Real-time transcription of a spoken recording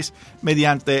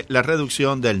mediante la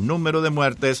reducción del número de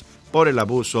muertes por el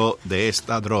abuso de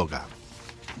esta droga.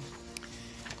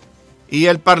 Y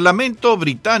el Parlamento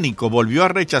británico volvió a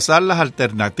rechazar las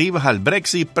alternativas al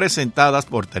Brexit presentadas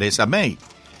por Theresa May.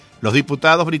 Los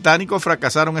diputados británicos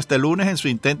fracasaron este lunes en su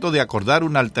intento de acordar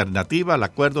una alternativa al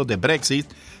acuerdo de Brexit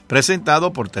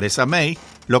presentado por Theresa May,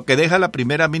 lo que deja a la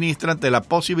primera ministra ante la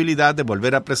posibilidad de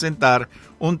volver a presentar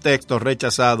un texto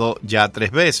rechazado ya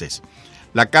 3 veces.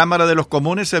 La Cámara de los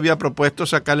Comunes se había propuesto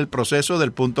sacar el proceso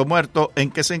del punto muerto en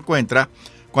que se encuentra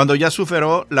cuando ya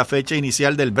superó la fecha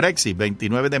inicial del Brexit,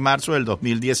 29 de marzo del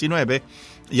 2019,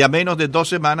 y a menos de 2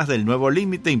 semanas del nuevo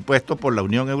límite impuesto por la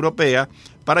Unión Europea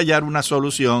para hallar una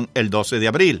solución el 12 de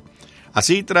abril.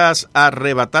 Así, tras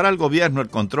arrebatar al gobierno el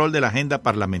control de la agenda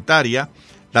parlamentaria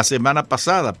la semana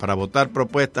pasada para votar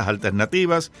propuestas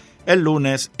alternativas, el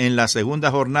lunes, en la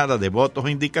segunda jornada de votos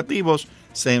indicativos,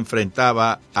 se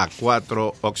enfrentaba a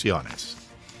 4 opciones.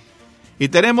 Y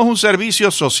tenemos un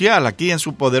servicio social aquí en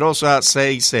su Poderosa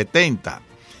 670.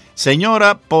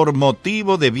 Señora, por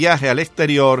motivo de viaje al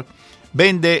exterior,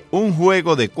 vende un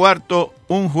juego de cuarto,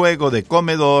 un juego de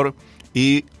comedor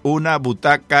y una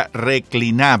butaca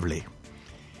reclinable.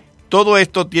 Todo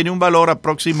esto tiene un valor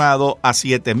aproximado a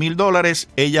 $7,000.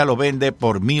 Ella lo vende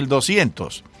por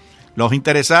 $1,200. Los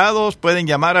interesados pueden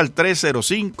llamar al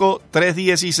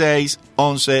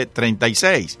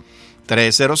 305-316-1136.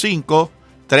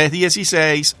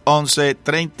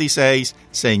 305-316-1136,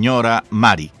 señora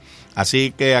Mari.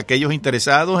 Así que aquellos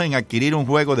interesados en adquirir un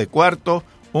juego de cuarto,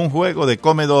 un juego de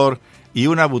comedor y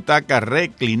una butaca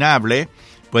reclinable,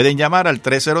 pueden llamar al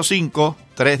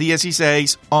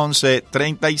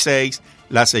 305-316-1136,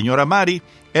 la señora Mari,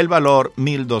 el valor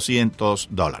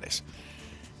 $1,200.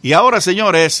 Y ahora,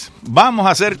 señores, vamos a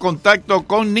hacer contacto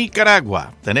con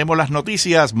Nicaragua. Tenemos las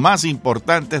noticias más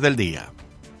importantes del día.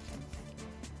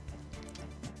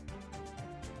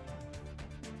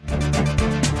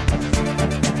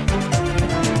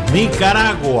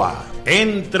 Nicaragua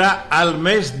entra al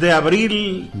mes de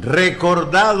abril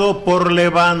recordado por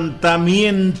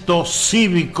levantamiento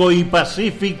cívico y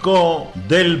pacífico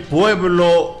del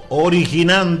pueblo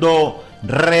originando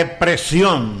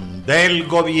represión del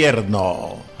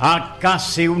gobierno. A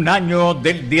casi un año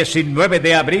del 19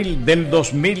 de abril del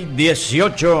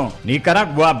 2018,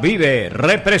 Nicaragua vive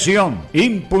represión,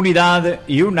 impunidad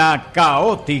y una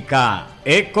caótica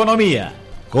economía.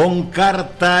 Con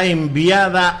carta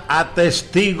enviada a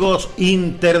testigos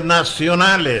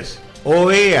internacionales,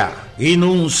 OEA y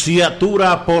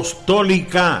Nunciatura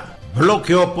Apostólica,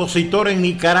 bloque opositor en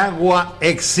Nicaragua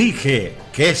exige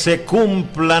que se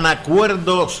cumplan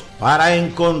acuerdos para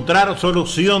encontrar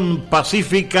solución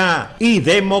pacífica y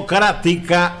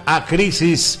democrática a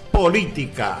crisis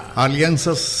política.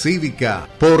 Alianza Cívica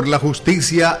por la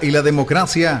Justicia y la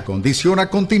Democracia condiciona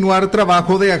continuar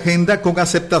trabajo de agenda con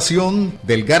aceptación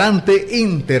del garante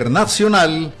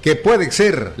internacional que puede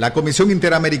ser la Comisión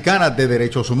Interamericana de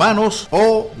Derechos Humanos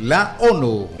o la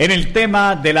ONU. En el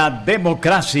tema de la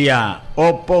democracia,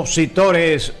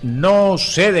 opositores no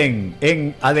ceden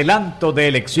en adelanto de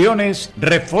elecciones,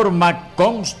 reforma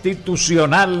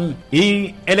constitucional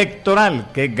y electoral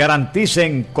que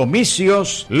garanticen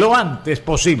comicios lo antes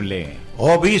posible.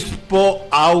 Obispo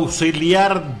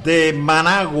auxiliar de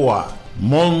Managua,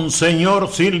 Monseñor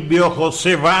Silvio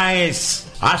José Báez,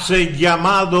 hace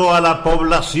llamado a la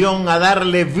población a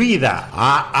darle vida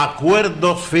a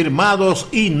acuerdos firmados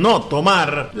y no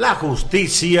tomar la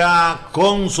justicia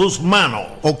con sus manos.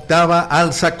 Octava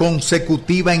alza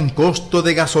consecutiva en costo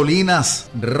de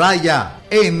gasolinas, raya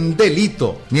en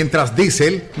delito, mientras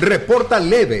diésel reporta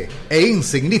leve e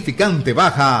insignificante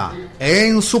baja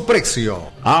en su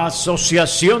precio.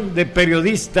 Asociación de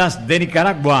Periodistas de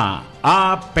Nicaragua,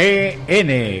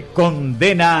 APN,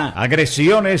 condena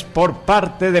agresiones por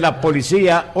parte de la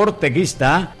policía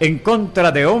orteguista en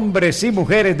contra de hombres y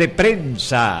mujeres de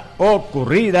prensa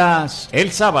ocurridas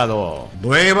el sábado.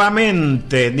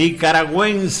 Nuevamente,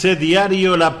 nicaragüense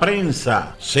diario La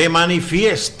Prensa se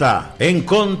manifiesta en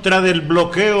contra del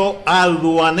bloqueo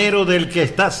aduanero del que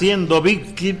está siendo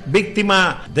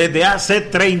víctima desde hace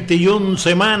 31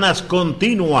 semanas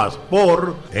continuas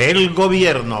por el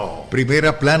gobierno.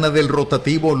 Primera plana del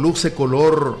rotativo luce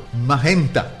color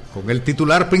magenta. Con el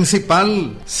titular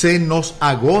principal, se nos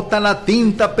agota la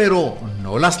tinta, pero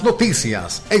no las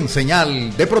noticias, en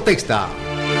señal de protesta.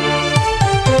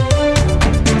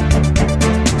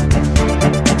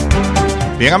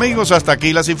 Bien, amigos, hasta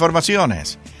aquí las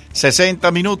informaciones.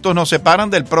 60 minutos nos separan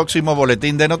del próximo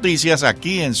boletín de noticias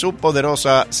aquí en su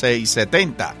Poderosa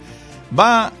 670.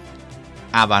 Va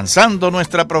avanzando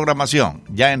nuestra programación.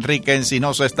 Ya Enrique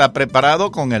Encinosa está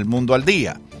preparado con el Mundo al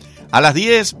Día. A las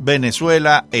 10,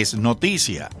 Venezuela es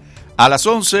noticia. A las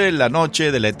 11, la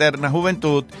noche de la eterna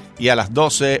juventud. Y a las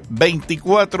 12,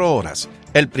 24 horas,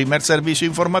 el primer servicio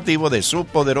informativo de su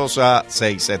Poderosa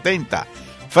 670.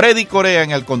 Freddy Corea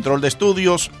en el control de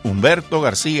estudios, Humberto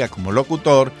García como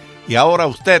locutor, y ahora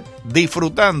usted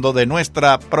disfrutando de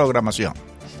nuestra programación.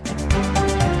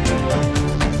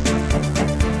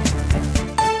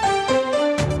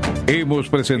 Hemos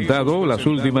presentado las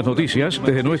últimas noticias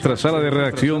desde nuestra sala de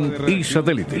redacción y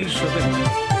satélites.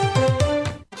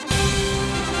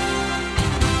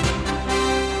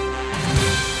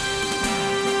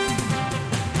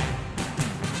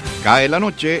 Cae la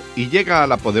noche y llega a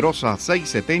la Poderosa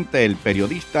 670 el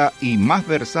periodista y más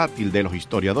versátil de los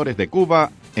historiadores de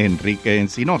Cuba, Enrique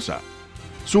Encinosa.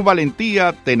 Su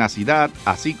valentía, tenacidad,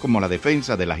 así como la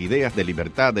defensa de las ideas de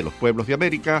libertad de los pueblos de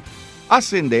América,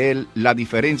 hacen de él la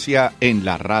diferencia en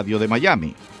la radio de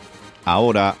Miami.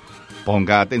 Ahora,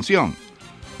 ponga atención.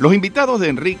 Los invitados de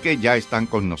Enrique ya están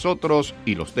con nosotros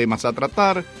y los temas a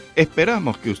tratar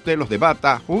esperamos que usted los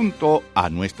debata junto a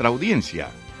nuestra audiencia.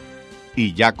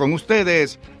 Y ya con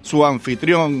ustedes, su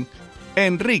anfitrión,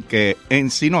 Enrique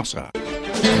Encinosa.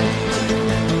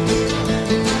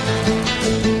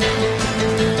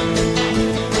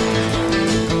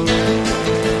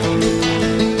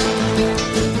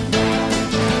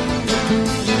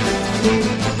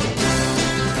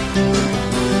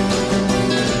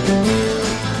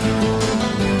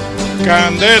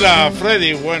 Candela,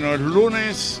 Freddy. Bueno, es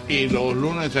lunes y los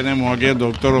lunes tenemos aquí al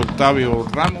doctor Octavio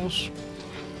Ramos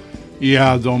y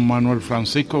a don Manuel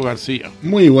Francisco García.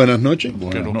 Muy buenas noches.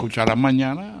 Que lo escucharán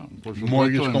mañana, por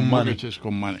supuesto, en Mortgages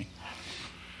con Manny.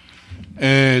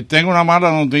 Tengo una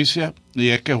mala noticia y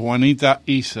es que Juanita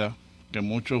Isa, que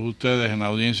muchos de ustedes en la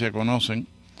audiencia conocen,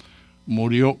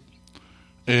 murió.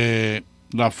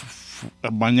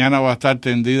 Mañana va a estar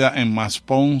tendida en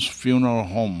Maspon's Funeral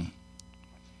Home,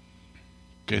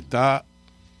 que está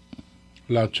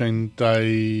la 80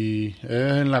 y es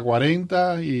en la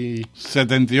 40 y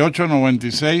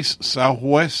 7896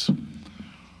 Southwest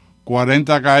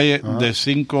 40 calle de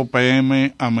 5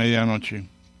 p.m. a medianoche.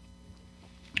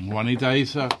 Juanita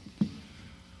Isa,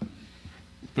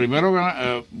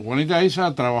 Juanita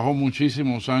Isa trabajó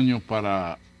muchísimos años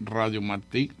para Radio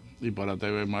Martí y para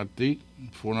TV Martí,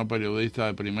 fue una periodista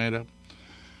de primera,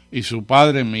 y su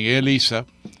padre Miguel Isa,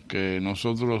 que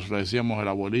nosotros le decíamos el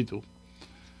abuelito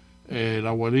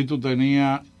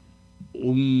tenía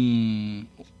un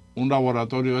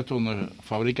laboratorio esto donde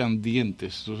fabrican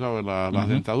dientes, tú sabes, las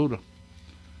dentaduras.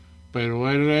 Pero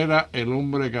él era el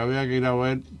hombre que había que ir a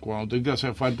ver cuando te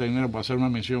hace falta dinero para hacer una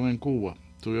misión en Cuba.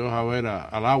 Tú ibas a ver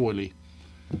al abueli.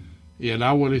 Y el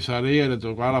abueli salía y le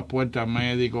tocaba las puertas a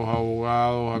médicos, a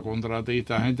abogados, a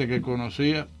contratistas, gente que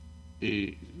conocía.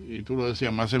 Y tú lo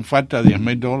decías, me hacen falta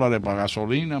 $10,000 para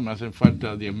gasolina, me hacen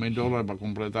falta $10,000 para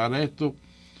completar esto.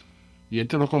 Y él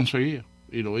te lo conseguía.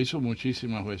 Y lo hizo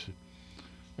muchísimas veces.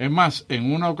 Es más,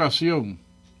 en una ocasión,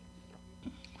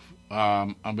 a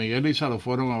Miguel Isa lo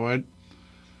fueron a ver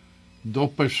 2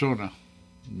 personas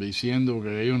diciendo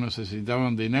que ellos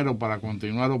necesitaban dinero para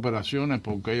continuar operaciones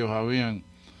porque ellos habían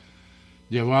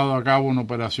llevado a cabo una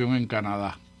operación en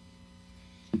Canadá.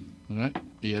 ¿Eh?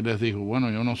 Y él les dijo, bueno,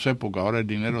 yo no sé porque ahora el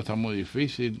dinero está muy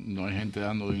difícil, no hay gente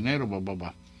dando dinero,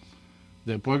 papá.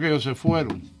 Después que ellos se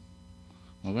fueron,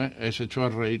 él se echó a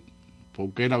reír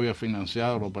porque él había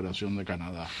financiado la operación de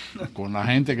Canadá con la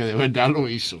gente que de verdad lo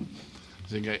hizo.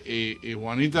 Así que, y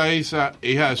Juanita Isa,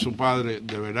 hija de su padre,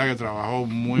 de verdad que trabajó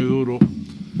muy duro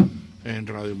en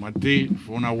Radio Martí,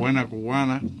 fue una buena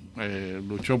cubana,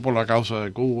 luchó por la causa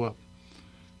de Cuba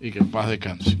y que en paz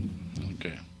descanse.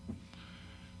 Okay.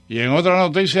 Y en otra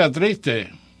noticia triste,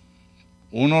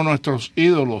 uno de nuestros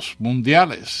ídolos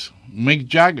mundiales,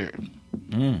 Mick Jagger.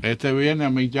 Este viernes a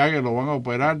Mick Jagger lo van a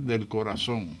operar del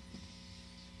corazón.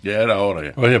 Ya era hora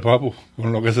ya. Oye, papu,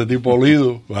 con lo que ese tipo ha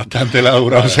olido, bastante le ha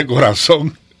durado ese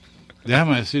corazón.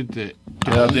 Déjame decirte.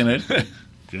 ¿Qué edad tiene él?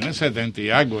 Tiene 70 y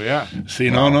algo ya. Sí,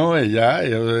 no, ya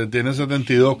tiene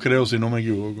 72 creo, si no me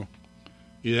equivoco.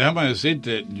 Y déjame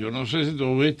decirte, yo no sé si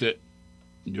tú viste,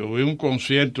 yo vi un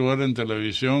concierto de él en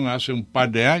televisión hace un par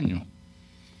de años.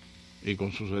 Y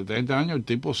con sus 70 años el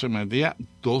tipo se metía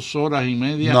 2 horas y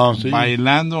media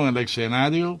bailando en el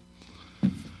escenario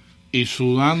y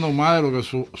sudando más de lo que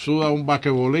suda un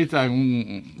basquetbolista en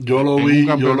un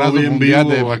campeonato mundial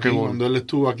de basquetbol. Cuando él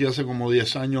estuvo aquí hace como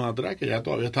 10 años atrás, que ya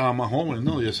todavía estaba más joven,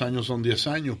 ¿no? 10 años son 10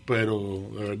 años, pero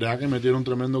de verdad que metieron un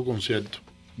tremendo concierto.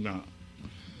 No.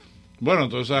 Bueno,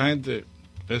 toda esa gente,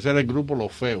 ese era el grupo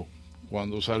Los Feos.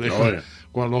 Cuando salió,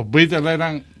 cuando los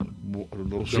Beatles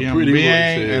lucían bien,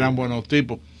 eran buenos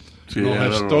tipos. Sí,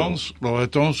 los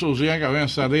Stones decían que habían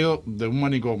salido de un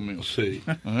manicomio. Sí.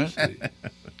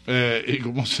 Y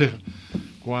como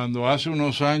cuando hace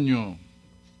unos años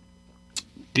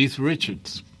Keith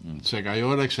Richards se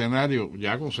cayó del escenario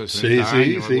ya con 60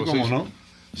 años. Sí, cómo no.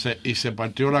 Y se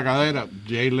partió la cadera.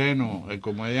 Jay Leno, el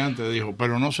comediante, dijo,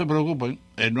 pero no se preocupen,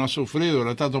 él no ha sufrido, él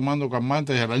está tomando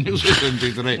calmantes desde el año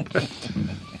 63.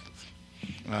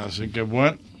 Así que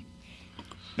bueno,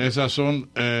 esas son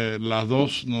las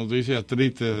dos noticias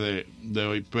tristes de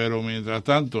hoy. Pero mientras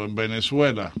tanto, en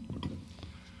Venezuela...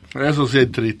 Eso sí es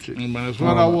triste. En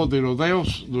Venezuela hubo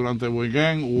tiroteos durante el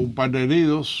weekend, hubo un par de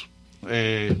heridos.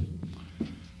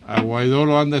 A Guaidó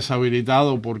lo han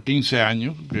deshabilitado por 15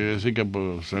 años, quiere decir que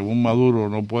pues, según Maduro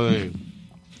no puede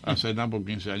hacer nada por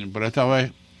 15 años. Pero esta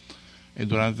vez,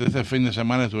 durante este fin de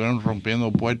semana, estuvieron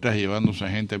rompiendo puertas y llevándose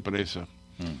gente presa.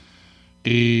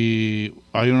 Y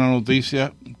hay una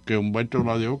noticia que Humberto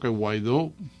la dio, que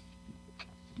Guaidó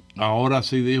ahora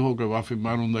sí dijo que va a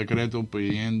firmar un decreto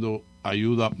pidiendo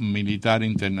ayuda militar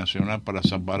internacional para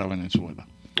salvar a Venezuela.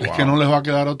 Es que no les va a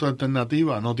quedar otra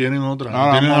alternativa, no tienen otra.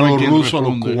 Ahora No tienen a los rusos, a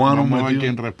los cubanos. Vamos a ver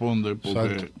quién responde, porque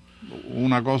exacto.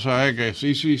 Una cosa es que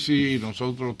sí,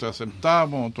 nosotros te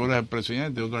aceptamos, tú eres el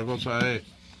presidente, otra cosa es,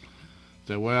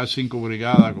 te voy a dar 5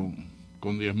 brigadas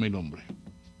con 10.000 hombres.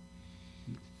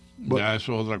 Bueno, ya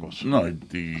eso es otra cosa. No, y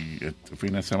este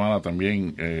fin de semana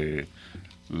también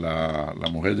la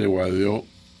mujer de Guaidó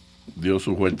dio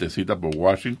su vueltecita por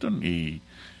Washington y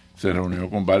se reunió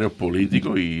con varios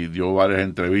políticos y dio varias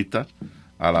entrevistas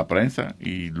a la prensa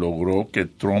y logró que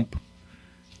Trump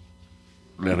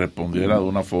le respondiera de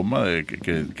una forma de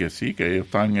que sí, que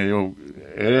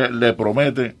él le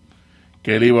promete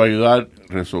que él iba a ayudar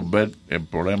a resolver el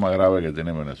problema grave que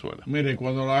tiene Venezuela. Mire,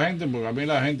 cuando la gente, porque a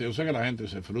mí yo sé que la gente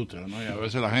se frustra, ¿no? Y a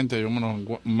veces la gente,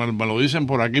 me lo dicen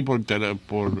por aquí, por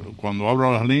cuando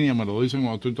abro las líneas, me lo dicen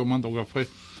cuando estoy tomando café.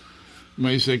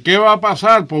 Me dice, ¿qué va a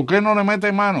pasar? ¿Por qué no le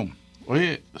mete mano?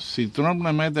 Oye, si Trump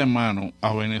le mete mano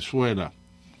a Venezuela,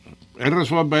 él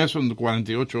resuelve eso en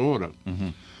 48 horas.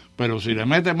 Uh-huh. Pero si le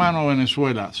mete mano a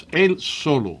Venezuela, él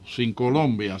solo, sin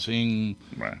Colombia, sin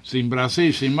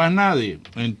Brasil, sin más nadie,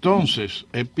 entonces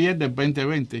él pierde el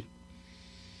 2020.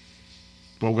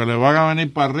 Porque le van a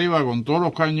venir para arriba con todos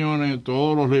los cañones,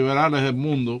 todos los liberales del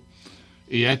mundo.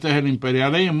 Y este es el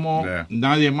imperialismo,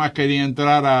 nadie más quería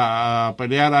entrar a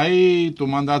pelear ahí, tú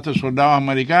mandaste soldados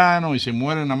americanos y si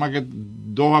mueren nada más que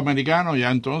 2 americanos, ya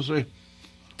entonces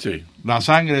sí. La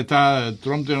sangre está,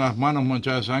 Trump tiene las manos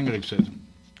manchadas de sangre, etc.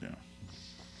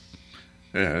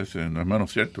 No es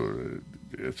menos cierto,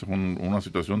 es una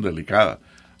situación delicada.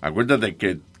 Acuérdate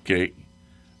que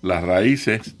las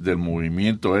raíces del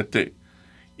movimiento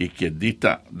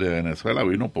izquierdista de Venezuela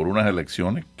vino por unas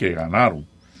elecciones que ganaron.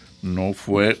 No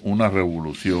fue una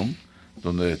revolución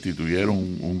donde destituyeron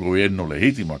un gobierno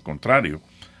legítimo, al contrario.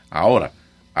 Ahora,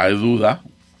 hay dudas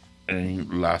en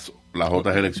las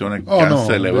otras elecciones que han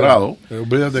celebrado,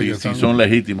 si son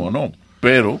legítimos o no.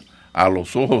 Pero, a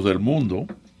los ojos del mundo,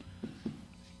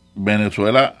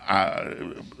 Venezuela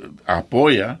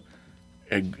apoya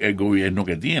el gobierno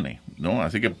que tiene, ¿no?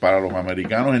 Así que para los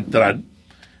americanos entrar,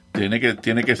 tiene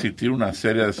que existir una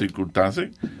serie de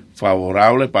circunstancias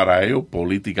favorables para ellos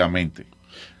políticamente.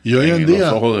 Y hoy en día,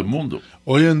 los ojos del mundo.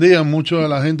 Hoy en día, mucha de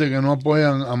la gente que no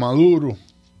apoyan a Maduro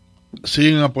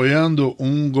siguen apoyando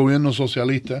un gobierno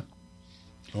socialista.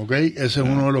 ¿Ok? Ese es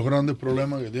uno de los grandes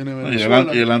problemas que tiene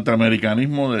Venezuela. Y el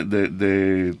antiamericanismo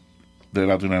de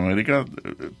Latinoamérica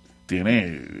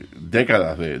tiene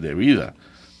décadas de vida.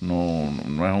 No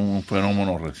es un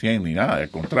fenómeno recién ni nada, al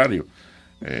contrario.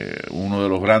 Uno de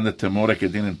los grandes temores que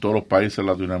tienen todos los países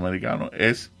latinoamericanos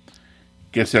es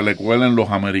que se le cuelen los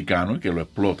americanos y que lo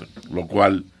exploten, lo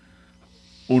cual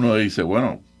uno dice,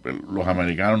 bueno, los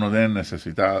americanos no tienen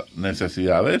necesidad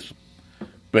de eso,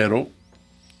 pero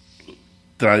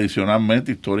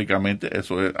tradicionalmente, históricamente,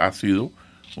 eso ha sido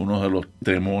uno de los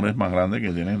temores más grandes que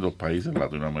tienen los países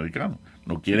latinoamericanos.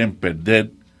 No quieren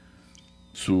perder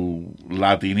su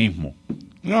latinismo.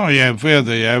 No, y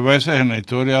fíjate, y hay veces en la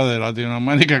historia de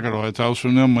Latinoamérica que los Estados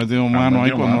Unidos han metido mano ahí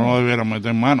cuando no debieran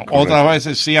meter mano. Correcto. Otras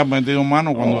veces sí han metido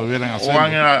mano cuando debieran hacerlo. O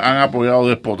han apoyado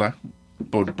déspotas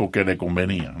porque le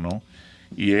convenía, ¿no?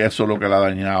 Y eso es lo que le ha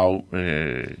dañado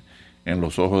en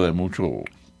los ojos de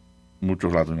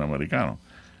muchos latinoamericanos.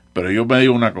 Pero yo me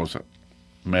digo una cosa,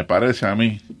 me parece a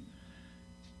mí,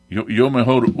 yo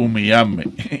mejor humillarme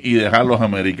y dejar a los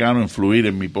americanos influir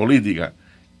en mi política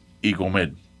y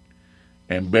comer,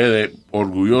 en vez de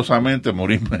orgullosamente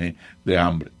morirme de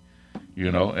hambre.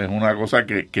 Es una cosa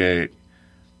que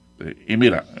y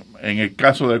mira, en el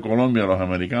caso de Colombia, los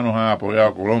americanos han apoyado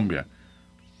a Colombia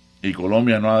y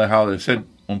Colombia no ha dejado de ser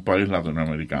un país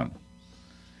latinoamericano.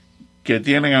 Que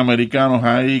tienen americanos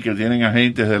ahí, que tienen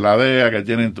agentes de la DEA, que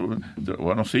tienen...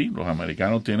 Bueno, sí, los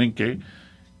americanos tienen que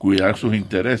cuidar sus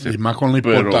intereses. Y más con la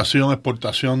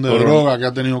exportación de droga que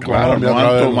ha tenido claro,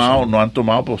 Colombia. no han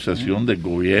tomado posesión del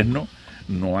gobierno,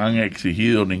 no han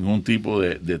exigido ningún tipo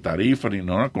de tarifa, ni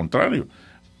no, al contrario.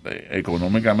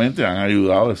 Económicamente han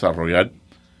ayudado a desarrollar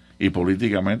y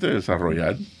políticamente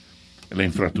desarrollar la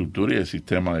infraestructura y el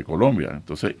sistema de Colombia.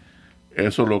 Entonces,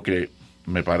 eso es lo que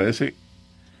me parece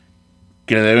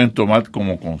que deben tomar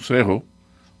como consejo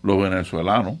los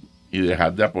venezolanos y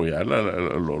dejar de apoyar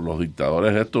los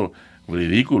dictadores estos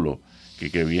ridículos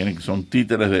que vienen, que son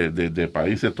títeres de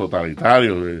países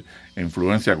totalitarios, de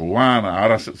influencia cubana.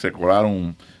 Ahora se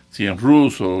colaron 100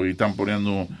 rusos y están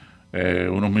poniendo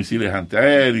unos misiles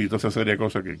antiaéreos y toda esa serie de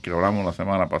cosas que hablamos la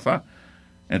semana pasada.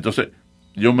 Entonces,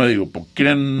 yo me digo, ¿por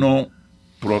qué no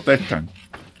protestan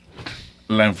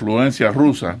la influencia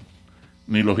rusa,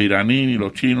 ni los iraníes, ni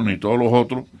los chinos, ni todos los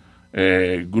otros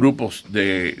grupos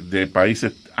de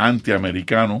países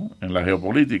antiamericanos en la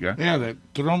geopolítica? Fíjate,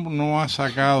 Trump no ha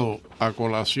sacado a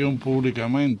colación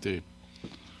públicamente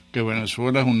que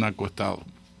Venezuela es un narcoestado.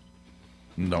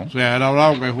 No. O sea, él ha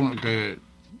hablado que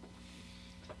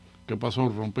 ¿qué pasó?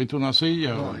 ¿Rompiste una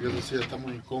silla? No, yo decía, está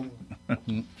muy incómodo.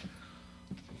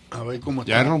 A ver cómo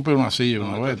está. Ya he rompido una silla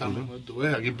una vez. Tú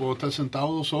ves, aquí puedo estar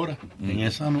sentado 2 horas. En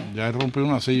esa no. Ya he rompido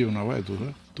una silla una vez, tú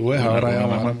ves. Tú ves, ahora ya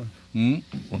va.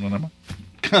 Uno nada más.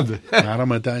 Ahora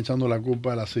me están echando la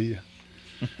culpa de la silla.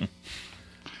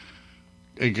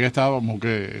 ¿En qué estábamos?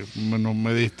 Que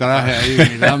me distraje ahí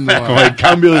mirando. Con el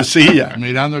cambio de silla.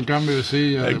 Mirando el cambio de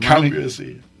silla. El cambio de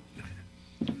silla.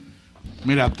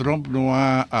 Mira, Trump no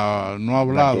ha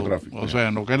hablado, o sea,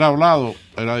 en lo que él ha hablado,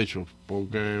 él ha dicho,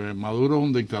 porque Maduro es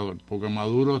un dictador, porque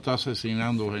Maduro está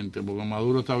asesinando gente, porque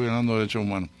Maduro está violando derechos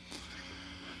humanos.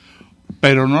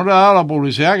 Pero no le ha dado la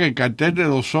publicidad que el cartel de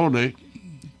los Soles,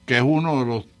 que es uno de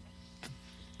los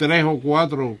 3 o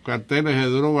 4 carteles de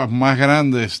drogas más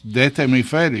grandes de este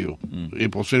hemisferio y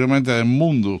posiblemente del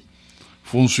mundo,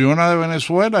 funciona de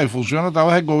Venezuela y funciona a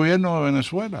través del gobierno de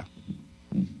Venezuela.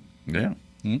 Yeah.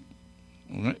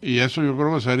 Y eso yo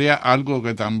creo que sería algo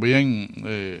que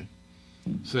también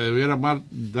se debiera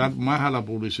dar más a la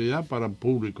publicidad para el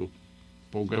público,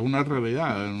 porque es una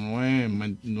realidad, no es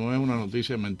una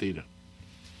noticia de mentira.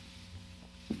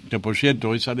 Que por cierto,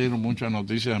 hoy salieron muchas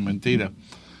noticias de mentira,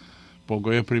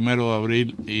 porque hoy es 1 de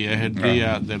abril y es el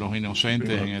día de los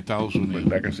inocentes en Estados Unidos.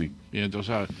 ¿Verdad que sí? Y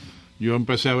entonces yo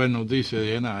empecé a ver noticias y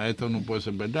dije, nada, esto no puede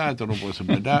ser verdad, esto no puede ser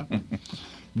verdad.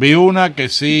 Vi una que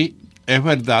sí es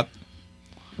verdad.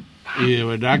 Y de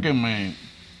verdad que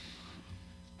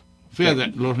fíjate,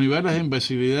 los niveles de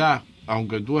imbecilidad,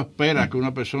 aunque tú esperas que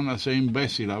una persona sea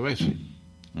imbécil a veces,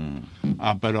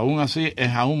 pero aún así es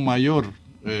aún mayor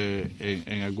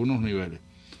en algunos niveles.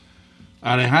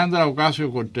 Alejandra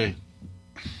Ocasio-Cortez,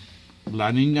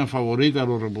 la niña favorita de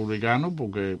los republicanos,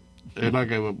 porque es la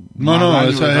que...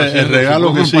 ese es el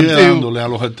regalo que sigue dándole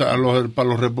para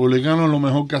los republicanos, lo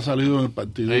mejor que ha salido en el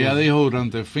partido. Ella dijo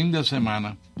durante el fin de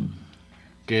semana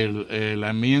que la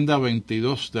enmienda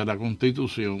 22 de la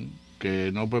Constitución,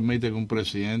 que no permite que un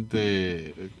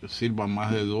presidente sirva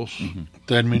más de 2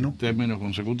 términos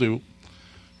consecutivos,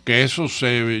 que eso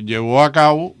se llevó a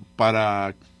cabo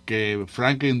para que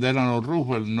Franklin Delano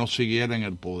Roosevelt no siguiera en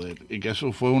el poder, y que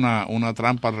eso fue una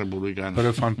trampa republicana. Pero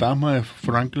el fantasma de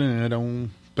Franklin era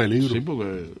un peligro. Sí,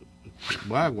 porque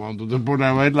cuando tú te pones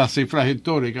a ver las cifras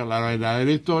históricas, la verdadera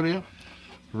historia,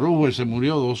 Roosevelt se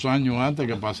murió 2 años antes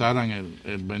que pasaran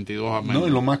el 22 amendment. No,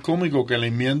 y lo más cómico que la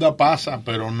enmienda pasa,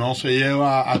 pero no se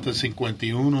lleva hasta el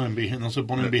 51, no se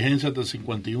pone en vigencia hasta el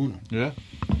 51. Yeah.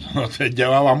 O sea,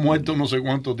 llevaba muerto no sé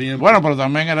cuánto tiempo. Bueno, pero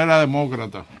también él era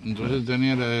demócrata, entonces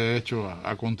tenía el derecho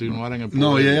a continuar en el poder.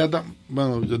 No, y ella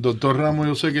bueno, el doctor Ramos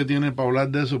yo sé que tiene para hablar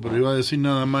de eso, pero iba a decir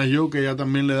nada más yo que ella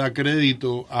también le da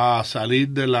crédito a salir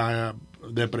de la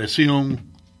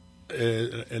depresión,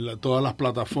 todas las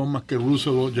plataformas que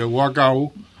Roosevelt llevó a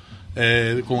cabo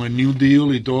con el New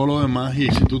Deal y todo lo demás,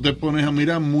 y si tú te pones a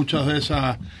mirar muchas de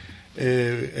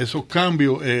esos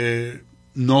cambios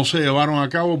no se llevaron a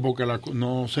cabo porque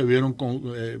no se vieron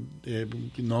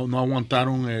no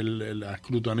aguantaron la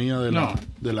escrutanía de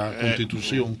la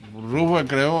Constitución. Roosevelt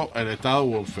creó el Estado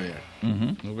welfare,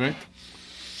 ¿okay?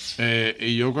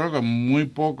 Y yo creo que muy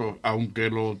poco,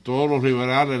 aunque todos los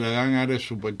liberales le dan a él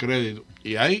supercrédito,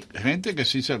 y hay gente que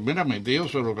sí mira, mi tío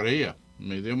se lo creía,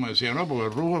 mi tío me decía, no,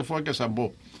 porque Roosevelt fue el que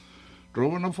salvó.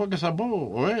 Roosevelt no fue el que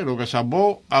salvó, lo que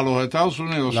salvó a los Estados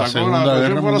Unidos, la Segunda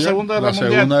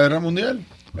Guerra Mundial.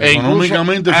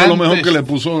 Económicamente fue lo mejor que le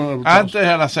puso. Antes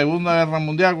de la Segunda Guerra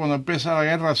Mundial, cuando empieza la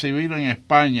guerra civil en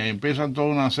España y empiezan toda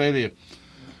una serie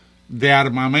de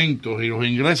armamentos y los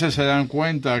ingleses se dan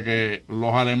cuenta que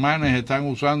los alemanes están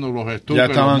usando los Stuka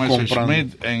y los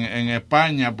Messerschmitt en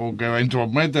España porque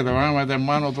eventualmente le van a meter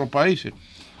mano a otros países,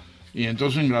 y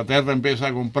entonces Inglaterra empieza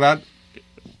a comprar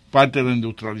parte de la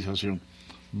industrialización.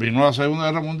 Vino la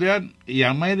Segunda Guerra Mundial y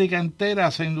América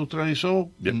entera se industrializó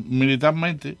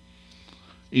militarmente,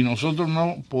 y nosotros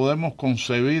no podemos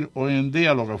concebir hoy en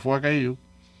día lo que fue aquello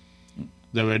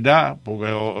de verdad, porque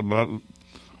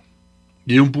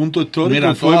y un punto histórico,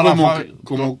 mira, fue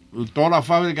todas las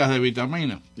fábricas de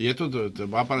vitaminas, y esto te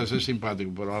va a parecer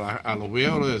simpático, pero a los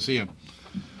viejos les decían: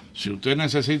 si usted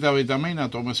necesita vitamina,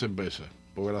 tome cerveza,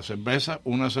 porque la cerveza,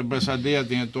 una cerveza al día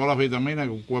tiene todas las vitaminas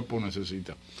que un cuerpo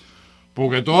necesita,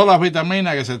 porque todas las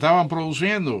vitaminas que se estaban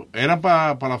produciendo eran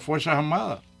para las Fuerzas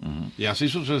Armadas. Y así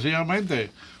sucesivamente.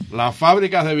 Las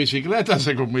fábricas de bicicletas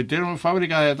se convirtieron en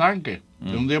fábricas de tanques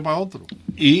de un día para otro.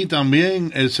 Y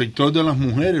también el sector de las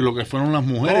mujeres, lo que fueron las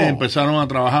mujeres, empezaron a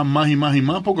trabajar más y más y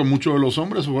más, porque muchos de los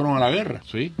hombres se fueron a la guerra.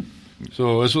 Sí.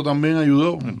 Eso también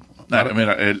ayudó.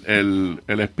 Mira,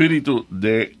 el espíritu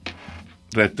de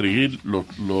restringir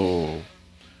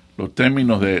los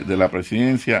términos de la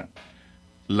presidencia,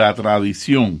 la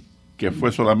tradición, que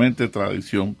fue solamente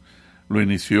tradición, lo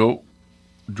inició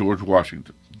George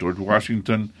Washington. George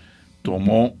Washington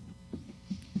tomó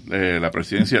la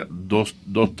presidencia dos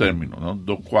términos, ¿no?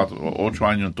 8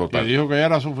 años en total. Y dijo que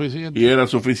era suficiente. Y era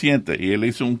suficiente. Y él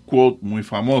hizo un quote muy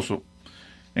famoso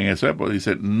en esa época.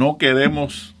 Dice: no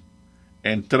queremos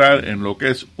entrar en lo que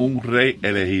es un rey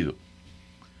elegido,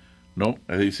 ¿no?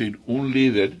 Es decir, un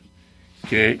líder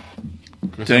que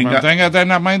se mantenga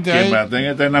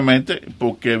eternamente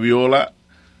porque viola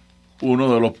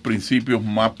uno de los principios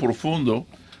más profundos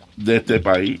de este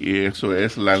país, y eso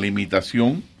es la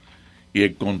limitación y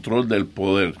el control del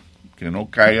poder, que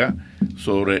no caiga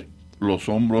sobre los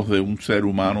hombros de un ser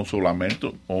humano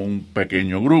solamente o un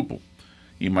pequeño grupo,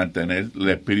 y mantener el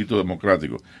espíritu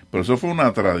democrático. Pero eso fue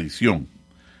una tradición.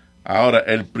 Ahora,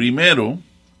 el primero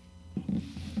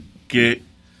que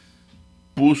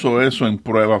puso eso en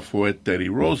prueba fue Teddy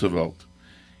Roosevelt,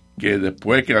 que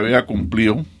después que había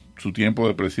cumplido su tiempo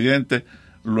de presidente,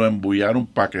 lo embullaron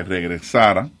para que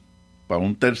regresara para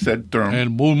un tercer term. El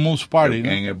Bull Moose Party, ¿no?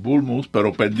 En el Bull Moose,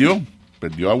 pero perdió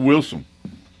a Wilson.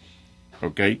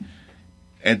 ¿Ok?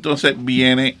 Entonces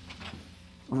viene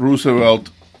Roosevelt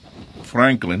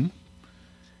Franklin,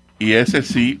 y ese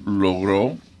sí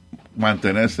logró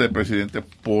mantenerse presidente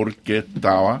porque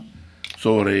estaba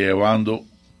sobrellevando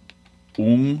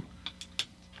un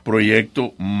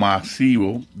proyecto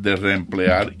masivo de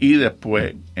reemplear, y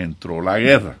después entró la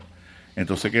guerra.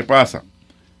 Entonces, ¿qué pasa?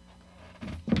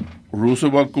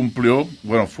 Roosevelt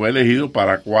fue elegido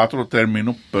para 4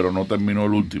 términos, pero no terminó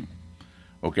el último.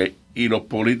 ¿Ok? Y los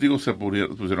políticos se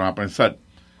pusieron a pensar,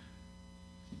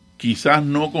 quizás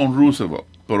no con Roosevelt,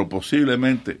 pero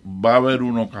posiblemente va a haber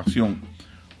una ocasión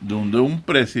donde un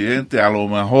presidente a lo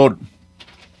mejor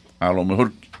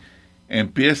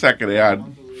empieza a crear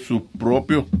sus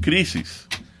propios crisis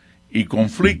y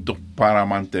conflictos para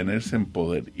mantenerse en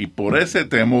poder. Y por ese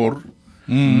temor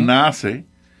nace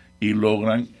y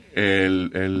logran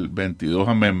el 22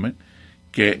 Amendment,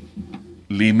 que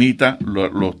limita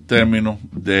los términos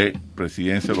de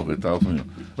presidencia de los Estados Unidos.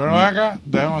 Pero acá,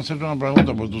 déjame hacerte una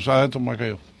pregunta, porque tú sabes esto más que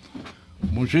yo,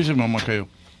 muchísimo más que yo.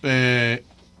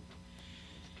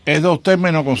 ¿Es 2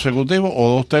 términos consecutivos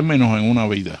o 2 términos en una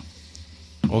vida?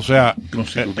 O sea,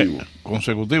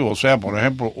 consecutivo. O sea, por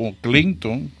ejemplo,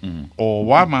 Clinton o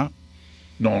Obama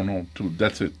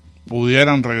that's it.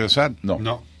 Pudieran regresar.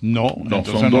 No,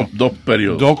 son dos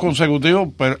periodos. 2 consecutivos,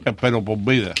 pero por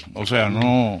vida. O sea,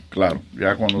 no. Claro,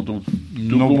 ya cuando tú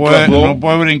no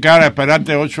puedes brincar a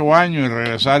esperarte 8 años y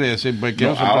regresar y decir, pues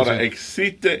quiero ser ahora presidente.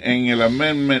 Existe en el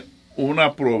amendment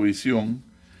una provisión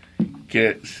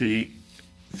que si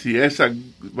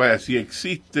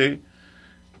existe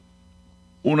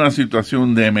una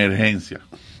situación de emergencia,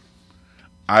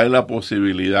 hay la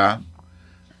posibilidad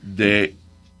de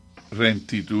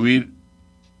restituir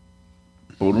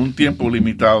por un tiempo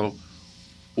limitado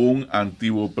un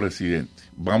antiguo presidente.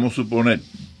 Vamos a suponer,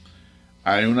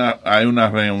 hay una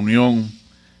reunión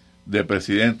de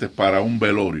presidentes para un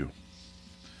velorio,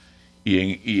 y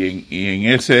en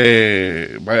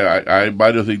ese hay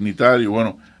varios dignitarios.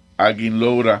 Bueno, alguien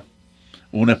logra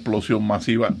una explosión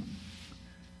masiva,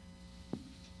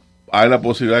 hay la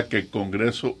posibilidad que el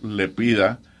Congreso le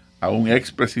pida a un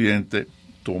expresidente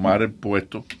tomar el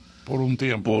puesto por un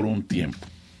tiempo.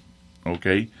 ¿Ok?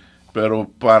 Pero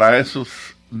para esos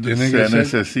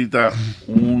necesita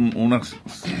unas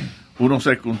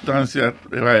circunstancias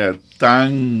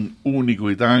tan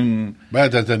único y tan...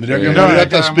 Vaya, tendría que morir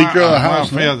hasta Speaker of the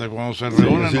House, ¿no? Fíjate, cuando se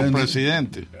reúnen los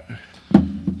presidentes,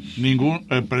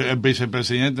 el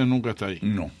vicepresidente nunca está ahí.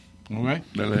 No. ¿Okay?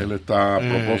 Él está a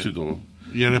propósito.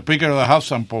 Y el Speaker of the House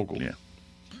tampoco. Yeah.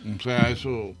 O sea,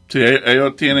 eso... Sí,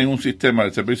 ellos tienen un sistema,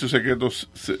 el servicio secreto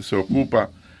se ocupa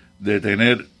de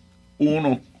tener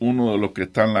uno de los que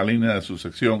está en la línea de su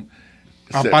sección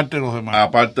aparte de los demás.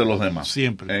 Aparte de los demás.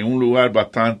 Siempre. En un lugar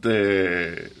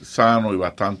bastante sano y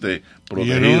bastante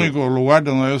protegido. Y el único lugar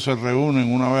donde ellos se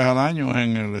reúnen una vez al año es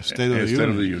en el State of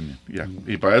the Union. Yeah.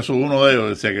 Y para eso uno de ellos,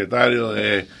 el secretario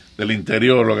del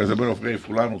Interior, lo que se pone,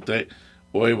 fulano, usted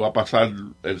hoy va a pasar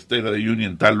el State of the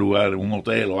Union en tal lugar, en un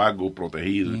hotel o algo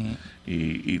protegido,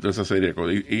 y toda esa serie de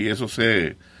cosas. Y eso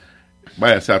se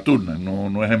aturna,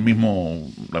 no es la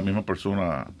misma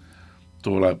persona.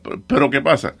 Pero ¿qué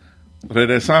pasa?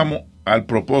 Regresamos al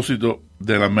propósito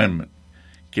del amendment,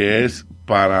 que es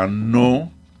para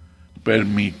no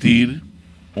permitir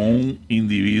un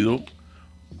individuo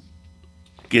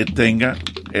que tenga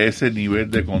ese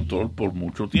nivel de control por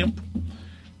mucho tiempo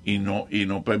y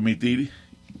no permitir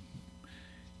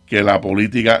que la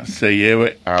política se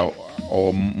lleve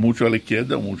o mucho a la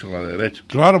izquierda o mucho a la derecha.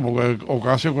 Claro, porque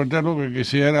Ocasio-Cortez lo que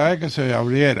quisiera es que se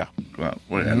abriera. Claro,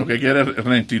 pues lo que quiere es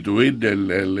reinstituir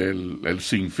el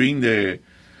sinfín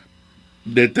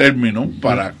de términos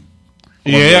para...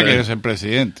 Y ella quiere ser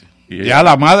presidente. Ya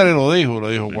la madre lo dijo,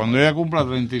 cuando ella cumpla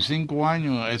 35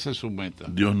 años, esa es su meta.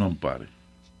 Dios no ampare.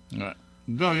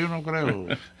 No, yo no creo.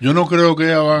 Yo no creo que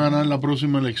ella va a ganar la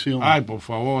próxima elección. Ay, por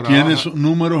favor. Tiene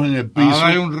números en el piso. Ahora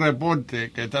hay un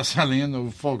reporte que está saliendo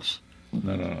en Fox.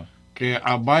 No. Que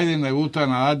a Biden le gusta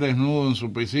nadar desnudo en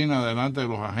su piscina delante de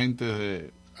los agentes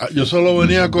de... Yo solo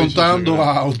venía contando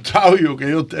a Octavio que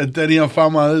él tenía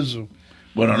fama de eso.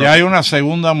 Bueno, ya hay una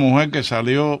segunda mujer que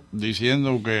salió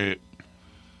diciendo que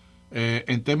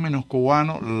en términos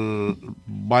cubanos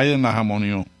Biden la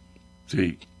jamonió.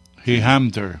 Sí. He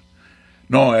hammed her.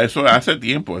 No, eso hace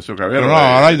tiempo, eso que había. Pero no,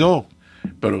 ahora hay dos.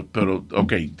 Pero,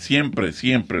 ok,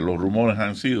 siempre los rumores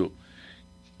han sido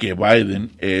que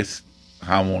Biden es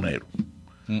jamonero.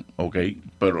 Ok,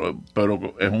 pero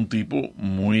es un tipo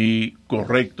muy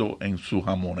correcto en su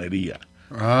jamonería.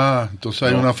 Entonces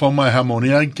hay una forma de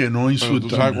jamonear que no insulta.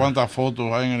 ¿Tú sabes cuántas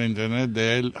fotos hay en el internet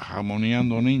de él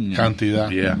jamoneando niños? Cantidad.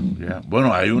 Yeah.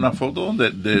 Bueno, hay una foto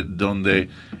donde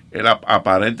él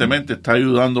aparentemente está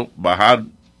ayudando a bajar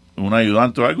un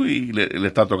ayudante o algo y le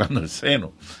está tocando el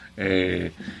seno.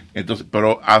 Entonces,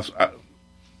 pero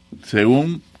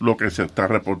según lo que se está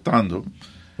reportando,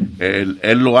 él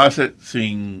lo hace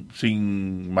sin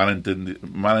mala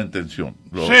intención.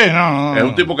 Es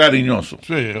un tipo cariñoso.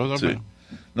 Sí, yo también.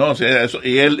 No, sí, eso,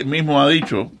 y él mismo ha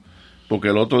dicho, porque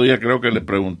el otro día creo que le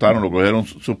preguntaron, lo cogieron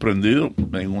suspendido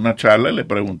en una charla y le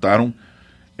preguntaron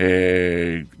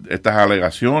estas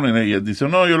alegaciones y él dice,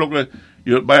 no,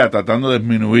 yo tratando de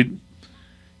disminuir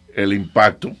el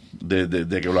impacto de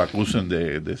que lo acusen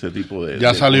de ese tipo de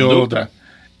ya salió conducta. otra.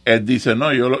 Él dice,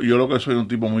 no, yo lo que soy un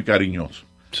tipo muy cariñoso.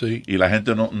 Sí. Y la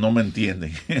gente no me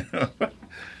entiende.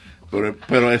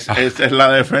 pero esa es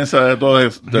la defensa de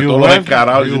todos los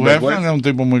descarados. Hugh Hefner es un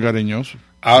tipo muy cariñoso.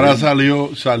 Ahora salió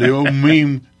un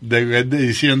meme de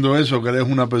diciendo eso, que él es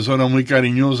una persona muy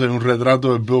cariñosa, en un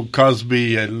retrato de Bill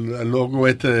Cosby, el loco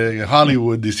de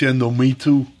Hollywood, diciendo Me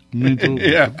Too. Me Too.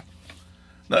 Yeah.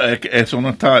 No, es que eso no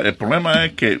está. El problema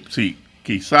es que sí,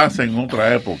 quizás en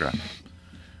otra época,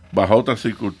 bajo otras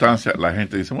circunstancias, la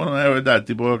gente dice, bueno, es verdad, el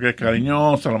tipo que es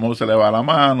cariñoso, a lo mejor se le va la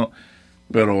mano,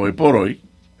 pero hoy por hoy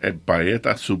el país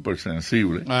está súper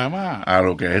sensible además a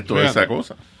lo que es toda esa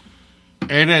cosa.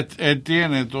 Él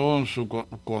tiene todo en su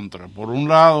contra. Por un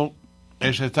lado,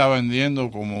 él se está vendiendo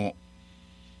como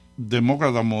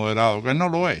demócrata moderado, que él no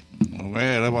lo es.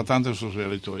 ¿Okay? Él es bastante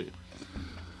socialista hoy.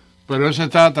 Pero él se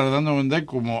está tratando de vender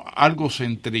como algo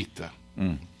centrista.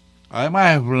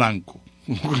 Además es blanco.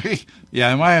 ¿Okay? Y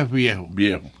además es viejo.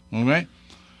 ¿Okay?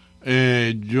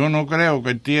 Yo no creo que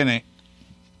él tiene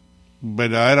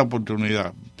verdadera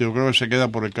oportunidad. Yo creo que se queda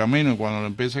por el camino y cuando le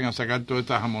empiecen a sacar todas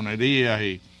estas jamonerías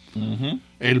y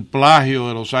el plagio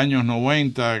de los años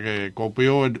 90 que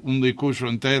copió un discurso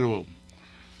entero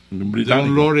de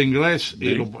un lord inglés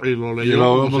y lo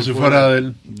leyó como si fuera de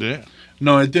él. Yeah.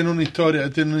 No, él tiene una historia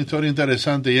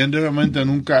interesante y él realmente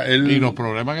nunca... Y los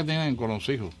problemas que tienen con los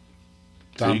hijos.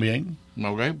 También. Sí.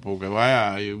 Okay, porque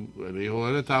el hijo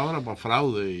de él está ahora para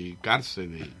fraude y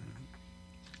cárcel.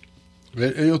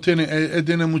 Él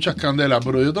tiene muchas candelas,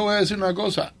 pero yo te voy a decir una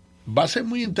cosa, va a ser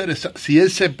muy interesante si él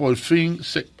por fin,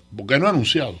 porque no ha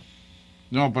anunciado,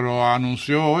 No, pero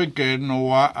anunció hoy que él no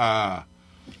va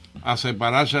a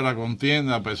separarse de la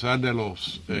contienda a pesar de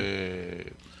los...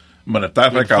 bueno, está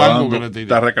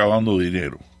recaudando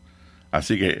dinero.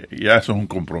 Así que ya eso es un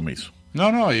compromiso.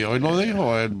 No, y hoy lo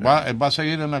dijo, él va a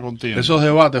seguir en la contienda. Esos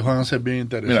debates van a ser bien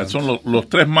interesantes. Mira, son los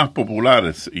tres más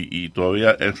populares y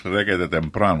todavía es requete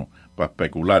temprano para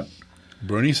especular.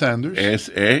 Bernie Sanders.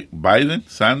 Es Biden,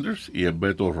 Sanders y el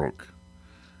Beto O'Rourke.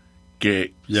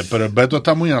 Pero el Beto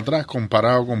está muy atrás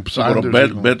comparado con Sanders.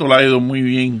 Pero Beto le ha ido muy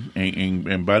bien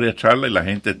en varias charlas y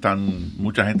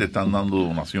mucha gente está dando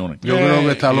donaciones. Yo creo que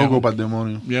está loco para el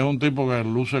demonio. Y es un tipo que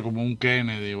luce como un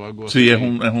Kennedy o algo así. Sí, es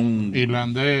un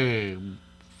irlandés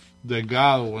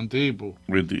delgado, buen tipo.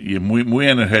 Y es muy, muy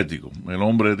energético. El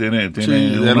hombre tiene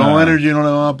de no energy no le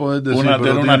van a poder decir.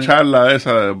 Tiene una charla de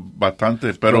esa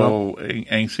bastante, pero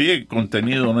en sí el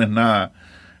contenido no es nada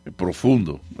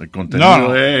profundo. El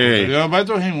contenido es...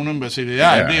 Esto es una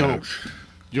imbecilidad. Él dijo,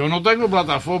 yo no tengo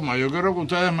plataforma, yo quiero que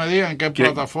ustedes me digan qué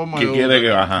plataforma ¿Qué quiere que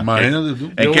baja? Imagínate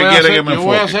tú. Yo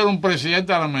voy a ser un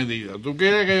presidente a la medida. ¿Tú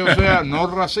quieres que yo sea no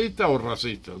racista o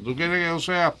racista? ¿Tú quieres que yo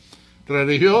sea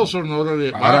religioso o no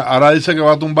religioso? Ahora dice que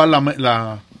va a tumbar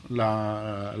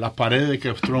las paredes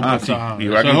que Trump está... Sí. Y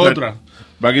va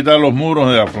a quitar los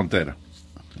muros de la frontera.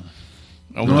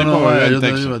 Yo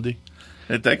te digo a ti.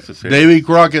 Texas, sí. David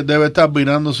Crockett debe estar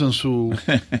mirándose en su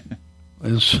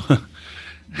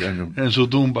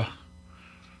tumba.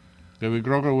 David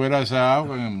Crockett hubiera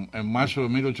deseado que en marzo de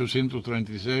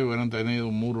 1836 hubieran tenido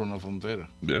un muro en la frontera.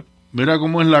 Yeah. Mira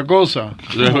cómo es la cosa.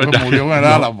 Es verdad, murió en el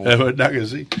Álamo. Es verdad que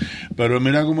sí. Pero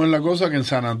mira cómo es la cosa, que en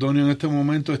San Antonio en este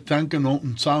momento están que no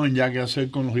saben ya qué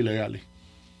hacer con los ilegales.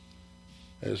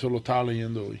 Eso lo estaba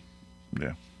leyendo hoy.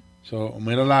 Yeah.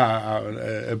 Mira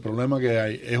el problema que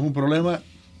hay. Es un problema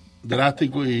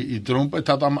drástico y Trump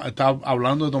está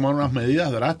hablando de tomar unas medidas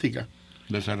drásticas.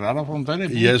 De cerrar la frontera.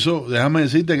 Y eso, déjame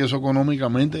decirte que eso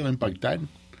económicamente va a impactar.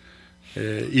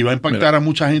 Y va a impactar a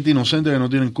mucha gente inocente que no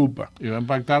tienen culpa. Y va a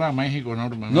impactar a México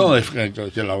enormemente. No,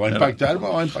 que la va a impactar,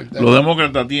 va a impactar. Los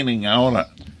demócratas tienen ahora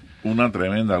una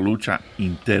tremenda lucha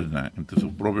interna entre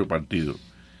su propio partido.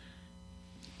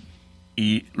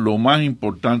 Y lo más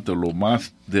importante, lo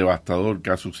más devastador que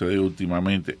ha sucedido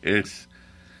últimamente es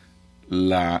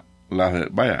las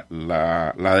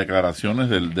declaraciones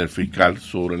del fiscal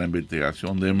sobre la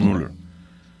investigación de Mueller.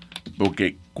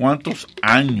 Porque cuántos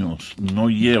años no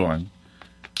llevan,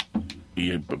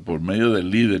 y por medio del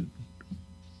líder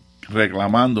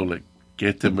reclamándole que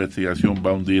esta investigación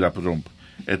va a hundir a Trump.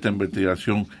 Esta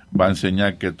investigación va a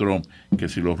enseñar que Trump, que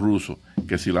si los rusos,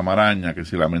 que si la maraña, que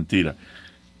si la mentira.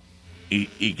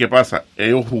 ¿Y qué pasa?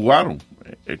 Ellos jugaron.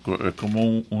 Es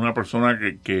como una persona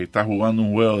que está jugando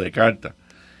un juego de cartas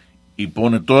y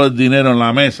pone todo el dinero en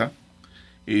la mesa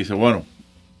y dice, bueno,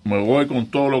 me voy con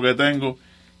todo lo que tengo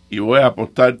y voy a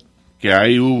apostar que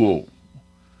ahí hubo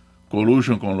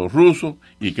collusion con los rusos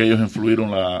y que ellos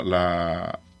influyeron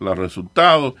los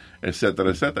resultados, etcétera,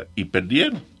 etcétera, y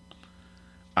perdieron.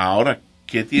 Ahora,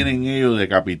 ¿qué tienen ellos de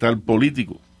capital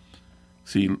político?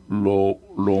 Si lo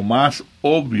más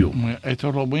obvio... Esto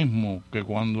es lo mismo que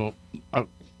cuando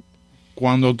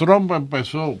Trump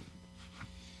empezó,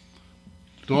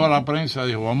 toda la prensa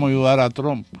dijo, vamos a ayudar a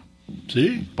Trump.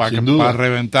 Sí, para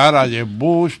reventar a Jeb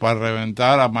Bush, para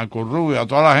reventar a Marco Rubio, a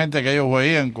toda la gente que ellos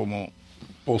veían como...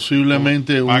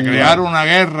 posiblemente... para crear una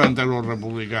guerra entre los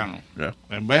republicanos. Yeah.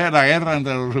 En vez de la guerra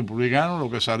entre los republicanos,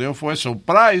 lo que salió fue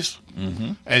surprise.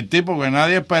 Uh-huh. El tipo que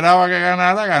nadie esperaba que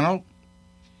ganara, ganó.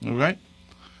 ¿Ok?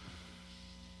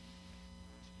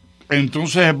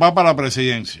 Entonces va para la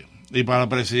presidencia. Y para la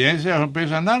presidencia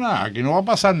empiezan, nada, aquí no va a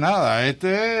pasar nada.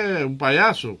 Este es un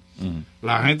payaso. Uh-huh.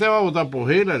 La gente va a votar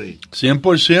por Hillary.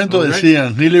 100% ¿okay?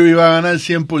 Decían, Hillary va a ganar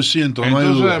 100%. No hay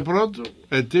duda. Entonces de pronto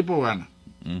el tipo gana.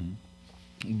 Uh-huh.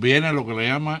 Viene lo que le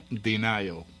llaman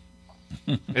denial.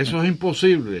 Eso es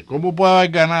imposible. ¿Cómo puede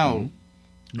haber ganado?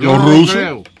 Yo los rusos.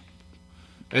 Creo.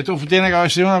 Esto tiene que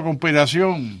haber sido una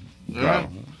conspiración. Claro.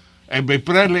 Elvis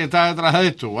Presley está detrás de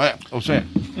esto. O sea,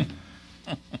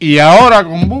 y ahora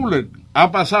con Mueller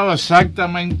ha pasado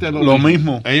exactamente lo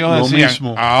mismo. Ellos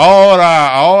decían,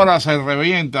 ahora se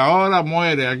revienta, ahora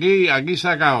muere, aquí se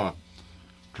acaba.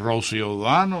 Rosy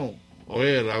O'Donnell,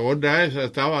 oye, la gorda esa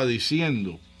estaba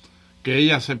diciendo que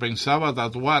ella se pensaba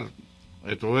tatuar,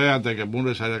 esto es antes que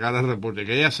Mueller sacara el reporte,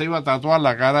 que ella se iba a tatuar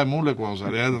la cara de Mueller cuando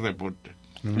saliera el reporte.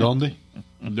 ¿Dónde?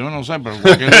 Yo no sé, pero en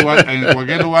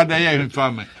cualquier lugar de ella es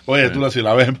infame. Oye, tú si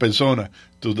la ves en persona,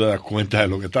 tú te das cuenta de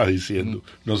lo que estás diciendo.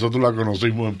 Nosotros la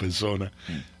conocimos en persona,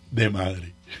 de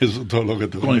madre. Eso es todo lo que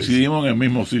te coincidimos en el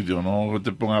mismo sitio, no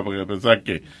te pongas a pensar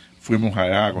que fuimos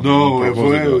allá.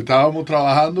 Estábamos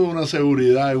trabajando una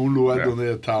seguridad en un lugar donde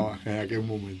ella estaba en aquel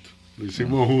momento. Lo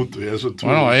hicimos juntos y eso estuvo.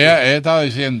 Bueno, ella estaba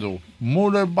diciendo,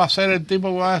 Mueller va a ser el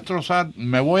tipo que va a destrozar.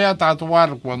 Me voy a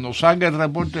tatuar, cuando salga el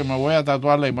reporte, me voy a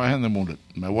tatuar la imagen de Mueller.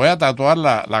 Me voy a tatuar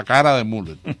la cara de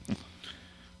Mueller.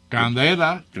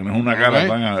 Candela. Tienes una cara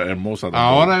tan hermosa.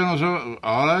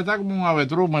 Ahora está como un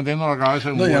avestruz metiendo la cabeza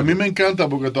en un y a mí me encanta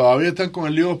porque todavía están con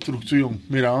el lío de obstrucción.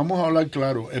 Mira, vamos a hablar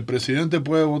claro. El presidente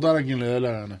puede votar a quien le dé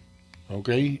la gana. ¿Ok?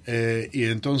 Y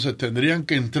entonces tendrían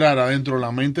que entrar adentro de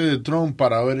la mente de Trump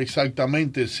para ver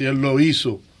exactamente si él lo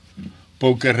hizo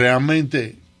porque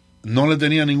realmente no le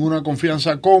tenía ninguna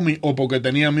confianza a Comey o porque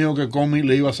tenía miedo que Comey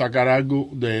le iba a sacar algo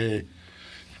de...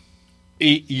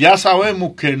 Y ya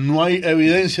sabemos que no hay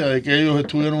evidencia de que ellos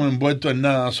estuvieron envueltos en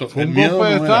nada. Fue un golpe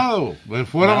de Estado. Les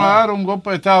fueron a dar un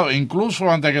golpe de Estado, incluso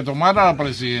antes que tomara la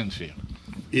presidencia.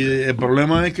 Y el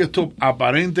problema es que esto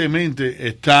aparentemente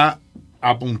está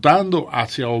apuntando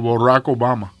hacia Barack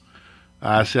Obama,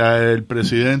 hacia el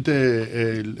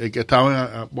presidente, el que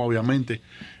estaba, obviamente.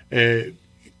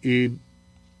 Y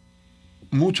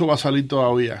mucho va a salir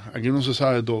todavía. Aquí no se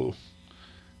sabe todo.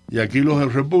 Y aquí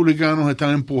los republicanos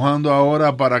están empujando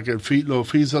ahora para que los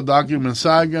FISA documents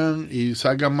salgan y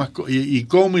salgan más y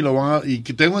Comey lo van a, y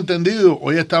que tengo entendido,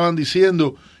 hoy estaban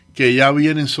diciendo que ya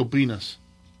vienen supinas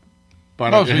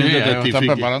para que gente testifique. Están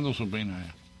preparando supinas.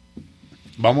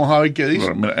 Vamos a ver qué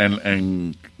dice. Mira,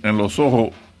 en los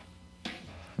ojos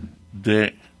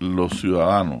de los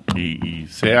ciudadanos y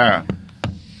sea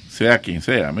quien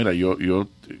sea, mira, yo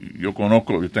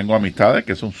conozco, yo tengo amistades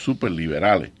que son súper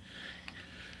liberales.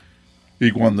 Y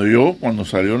cuando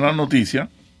salió la noticia,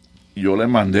 yo le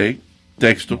mandé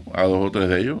texto a 2 o 3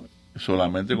 de ellos,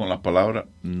 solamente con las palabras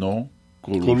no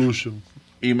collusion.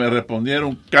 Y me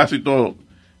respondieron casi todos,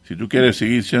 si tú quieres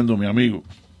seguir siendo mi amigo,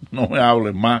 no me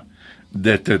hables más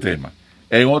de este tema.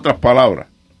 En otras palabras,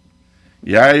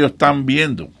 ya ellos están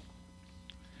viendo.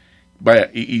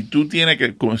 Vaya, y tú tienes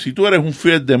que, si tú eres un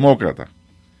fiel demócrata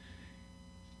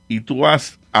y tú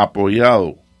has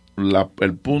apoyado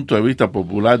el punto de vista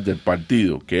popular del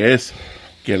partido, que es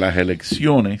que las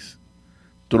elecciones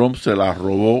Trump se las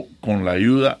robó con la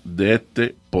ayuda de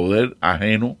este poder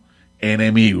ajeno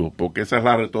enemigo, porque esa es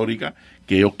la retórica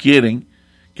que ellos quieren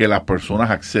que las personas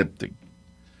acepten,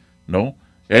 ¿no?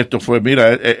 Esto fue,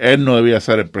 mira, él no debía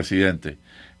ser el presidente,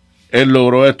 él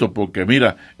logró esto porque,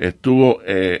 mira, estuvo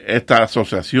esta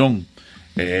asociación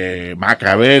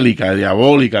macabélica,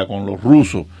 diabólica con los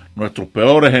rusos, nuestros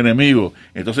peores enemigos.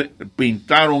 Entonces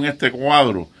pintaron este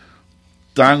cuadro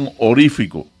tan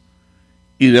horrífico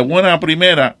y de buena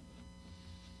primera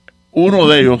uno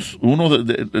de ellos,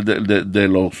 de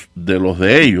los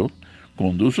de ellos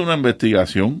conduce una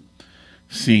investigación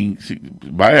sin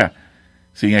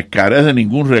escarez de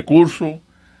ningún recurso,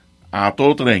 a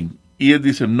todo tren, y él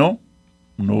dice no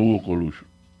hubo collusion.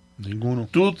 Ninguno.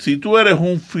 Si tú eres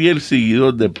un fiel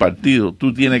seguidor del partido,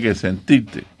 tú tienes que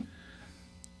sentirte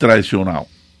traicionado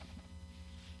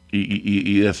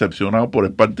y decepcionado por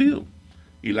el partido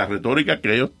y la retórica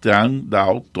que ellos te han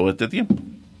dado todo este tiempo.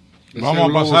 Vamos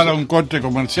a pasar a un corte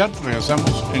comercial,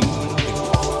 regresamos en un minuto.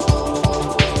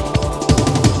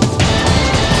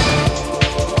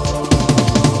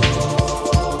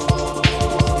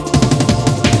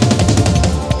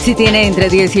 Si tiene entre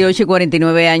 18 y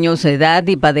 49 años de edad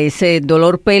y padece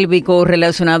dolor pélvico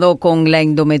relacionado con la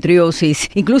endometriosis,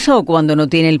 incluso cuando no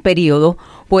tiene el periodo,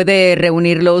 puede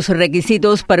reunir los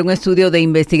requisitos para un estudio de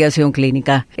investigación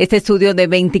clínica. Este estudio de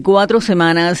 24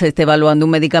 semanas está evaluando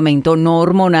un medicamento no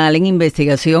hormonal en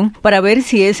investigación para ver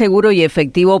si es seguro y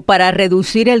efectivo para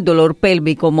reducir el dolor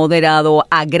pélvico moderado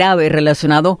a grave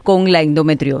relacionado con la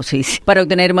endometriosis. Para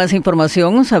obtener más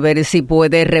información, saber si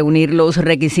puede reunir los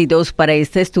requisitos para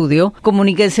este estudio,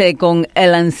 comuníquese con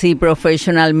LNC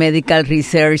Professional Medical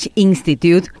Research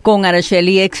Institute con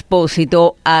Araceli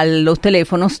Expósito a los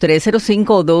teléfonos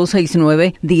 305-269-1616.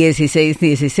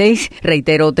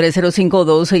 Reitero,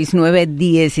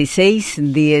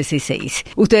 305-269-1616.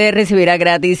 Usted recibirá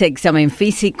gratis examen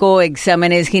físico,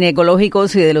 exámenes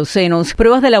ginecológicos y de los senos,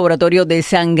 pruebas de laboratorio de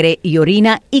sangre y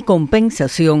orina y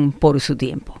compensación por su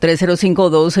tiempo.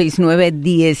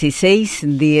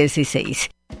 305-269-1616.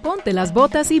 Ponte las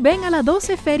botas y ven a la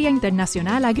 12 Feria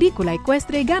Internacional Agrícola,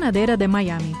 Ecuestre y Ganadera de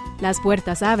Miami. Las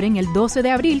puertas abren el 12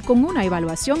 de abril con una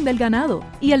evaluación del ganado.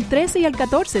 Y el 13 y el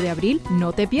 14 de abril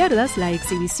no te pierdas la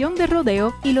exhibición de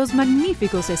rodeo y los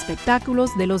magníficos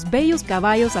espectáculos de los bellos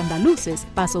caballos andaluces,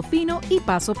 paso fino y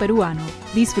paso peruano.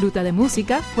 Disfruta de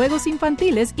música, juegos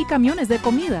infantiles y camiones de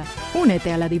comida.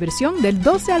 Únete a la diversión del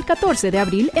 12 al 14 de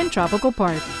abril en Tropical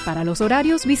Park. Para los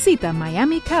horarios visita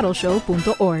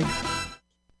miamicattleshow.org.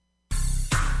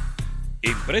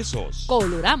 Impresos.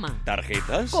 Colorama.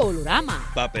 Tarjetas.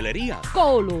 Colorama. Papelería.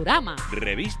 Colorama.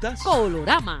 Revistas.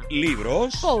 Colorama.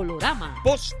 Libros. Colorama.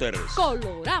 Pósters.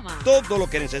 Colorama. Todo lo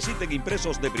que necesiten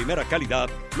impresos de primera calidad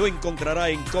lo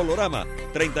encontrará en Colorama,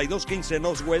 3215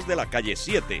 Northwest de la calle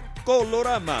 7.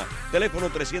 Colorama. Teléfono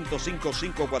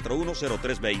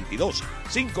 305-541-0322.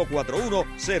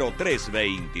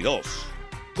 541-0322.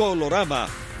 Colorama,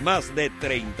 más de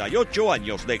 38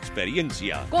 años de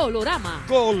experiencia. Colorama.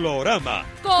 Colorama.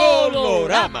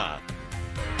 Colorama.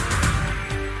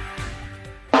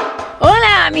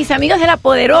 Hola, mis amigos de la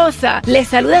Poderosa. Les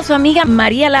saluda su amiga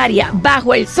María Laria,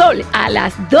 bajo el sol, a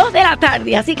las 2 de la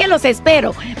tarde. Así que los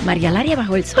espero. María Laria,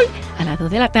 bajo el sol, a las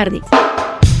 2 de la tarde.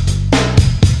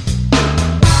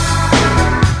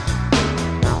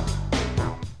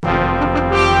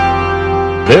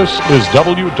 This is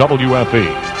WWFE,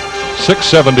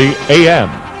 670 AM,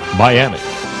 Miami.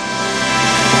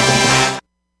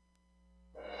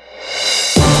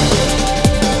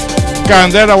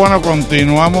 Candela, bueno,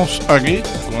 continuamos aquí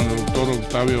con el doctor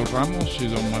Octavio Ramos y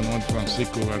don Manuel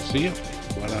Francisco García.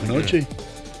 Buenas noches.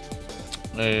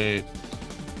 El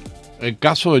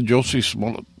caso de Jussie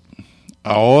Smollett.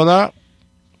 Ahora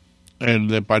el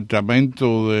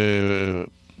departamento de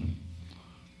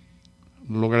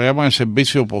lo que le llaman el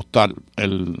servicio postal,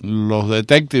 los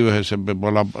detectives, los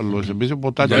servicios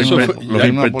postales,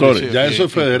 ya eso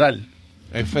es federal.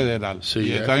 Es federal. Sí,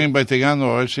 y están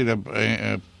investigando a ver si le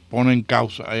ponen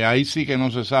causa. Y ahí sí que no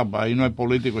se sabe. Ahí no hay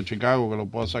político en Chicago que lo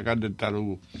pueda sacar del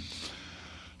tarugo.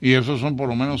 Y esos son por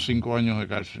lo menos 5 años de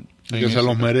cárcel. Que se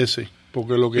los merece,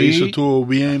 porque lo que hizo estuvo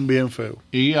bien, bien feo.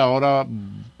 Y ahora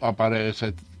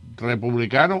aparece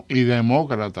republicanos y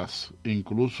demócratas,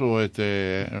 incluso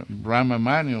Rahm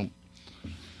Emanuel.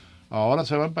 Ahora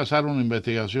se va a empezar una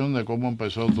investigación de cómo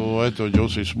empezó todo esto de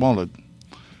Jussie Smollett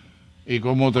y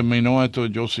cómo terminó esto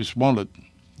de Jussie Smollett.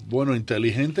 Bueno,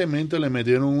 inteligentemente le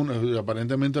metieron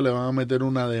aparentemente le van a meter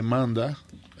una demanda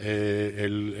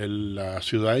la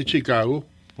ciudad de Chicago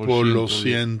por los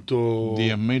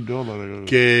 $110,000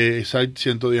 que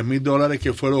 $110,000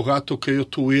 que fueron los gastos que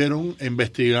ellos tuvieron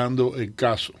investigando el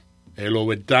caso, el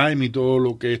overtime y todo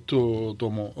lo que esto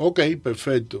tomó. Ok,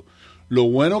 perfecto. Lo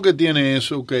bueno que tiene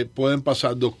eso que pueden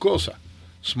pasar dos cosas.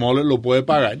 Smollett lo puede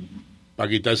pagar para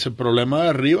quitarse el problema de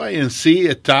arriba y en sí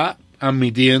está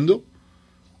admitiendo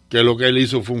que lo que él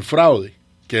hizo fue un fraude,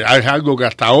 que es algo que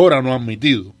hasta ahora no ha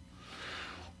admitido.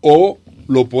 O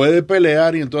lo puede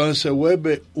pelear y entonces se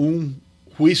vuelve un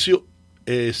juicio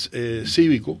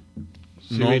cívico,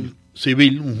 un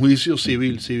juicio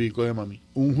cívico de mami,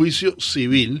 un juicio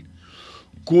civil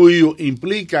cuyo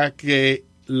implica que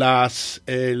los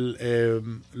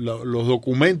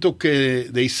documentos que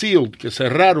they sealed, que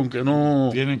cerraron, que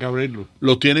no tienen que abrirlos,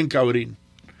 los tienen que abrir.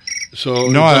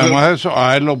 Además de eso,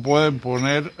 a él lo pueden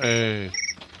poner,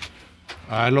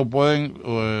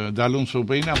 darle un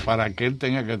subpoena para que él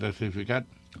tenga que testificar.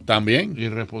 También. Y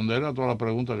responder a todas las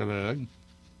preguntas que le den.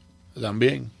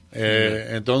 También.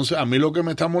 Entonces, a mí lo que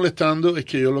me está molestando es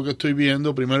que yo lo que estoy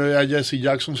viendo, primero ya Jesse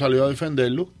Jackson salió a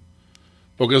defenderlo,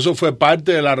 porque eso fue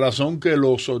parte de la razón que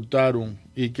lo soltaron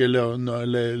y que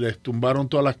les tumbaron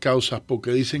todas las causas,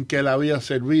 porque dicen que él había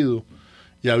servido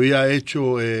y había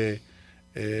hecho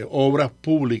obras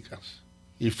públicas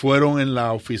y fueron en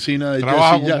la oficina de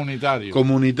trabajo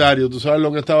comunitario. ¿Tú sabes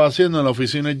lo que estaba haciendo en la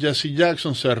oficina de Jesse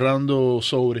Jackson? Cerrando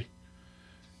sobre.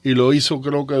 Y lo hizo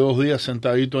creo que 2 días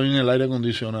sentadito ahí en el aire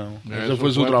acondicionado. Ese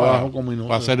fue su trabajo comunitario.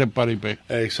 Para hacer el paripé.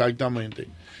 Exactamente.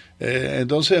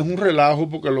 Entonces es un relajo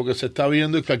porque lo que se está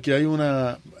viendo es que aquí hay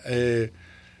unas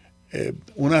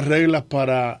reglas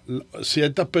para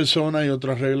ciertas personas y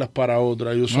otras reglas para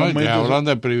otras. Y usualmente hablan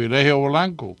del privilegio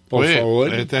blanco. Por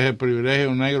favor. Este es el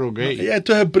privilegio negro gay. Y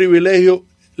esto es el privilegio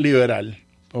liberal.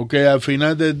 Porque al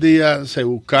final del día se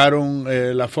buscaron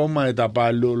la forma de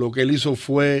taparlo. Lo que él hizo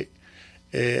fue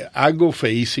algo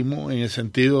feísimo en el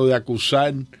sentido de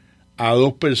acusar a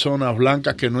 2 personas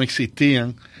blancas que no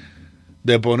existían,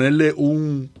 de ponerle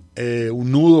un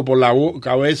nudo por la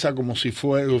cabeza como si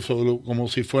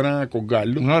fueran a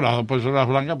colgarlo. No, las 2 personas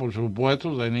blancas, por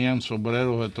supuesto, tenían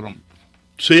sombreros de Trump.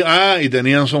 Sí, y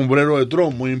tenían sombrero de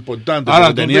Trump, muy importante. Ahora,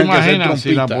 ¿tú te imaginas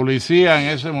si la policía en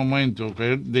ese momento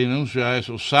que él denuncia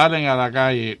eso, salen a la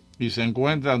calle y se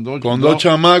encuentran dos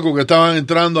chamacos que estaban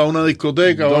entrando a una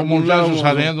discoteca, 2 muchachos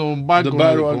saliendo de un barco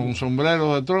con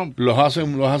sombreros de Trump? Los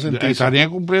hacen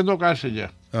estarían cumpliendo cárcel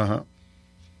ya. Ajá.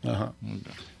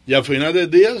 Y al final del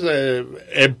día él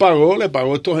le pagó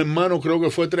a estos hermanos, creo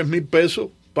que fue $3,000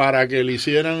 para que le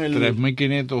hicieran el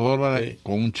 $3,500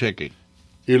 con un cheque.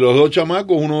 Y los 2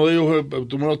 chamacos, uno de ellos,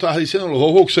 tú me lo estabas diciendo, los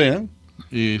 2 boxean,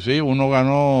 Y sí, uno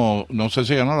ganó, no sé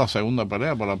si ganó la segunda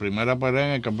pelea, pero la primera pelea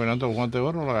en el campeonato de guante de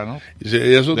oro la ganó. Y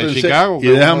eso de Chicago. Y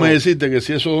déjame decirte que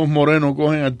si esos dos morenos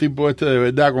cogen al tipo de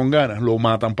verdad con ganas, lo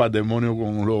matan para el demonio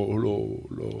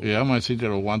con Y déjame decirte,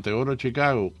 los guantes de oro de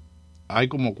Chicago, hay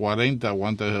como 40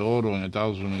 guantes de oro en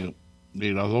Estados Unidos. Y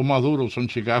los dos más duros son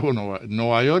Chicago,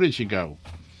 Nueva York y Chicago.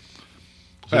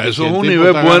 O sea, eso es un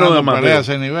nivel bueno de matar.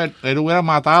 Ese nivel, él hubiera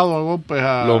matado a golpes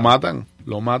a...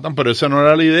 Lo matan, pero esa no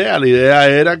era la idea. La idea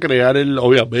era crear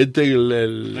obviamente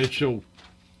el show.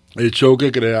 El show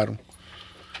que crearon.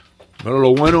 Pero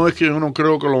lo bueno es que yo no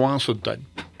creo que lo van a soltar.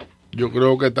 Yo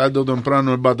creo que tarde o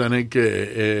temprano él va a tener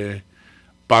que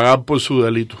pagar por su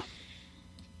delito.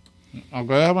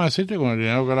 Aunque déjame decirte, con el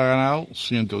dinero que le ha ganado,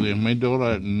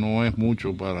 $110,000 no es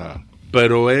mucho para...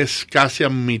 Pero es casi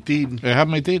admitir. Es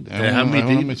admitir. Es una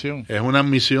admisión. Es una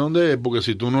admisión porque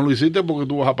si tú no lo hiciste, porque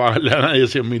tú vas a pagarle a nadie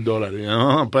 $100,000.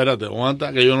 No, espérate,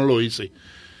 aguanta que yo no lo hice.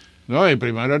 No, y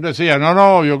primero él decía,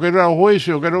 no, yo quiero ir al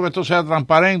juicio, quiero que esto sea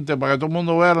transparente para que todo el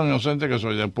mundo vea lo inocente que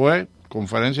soy. Después,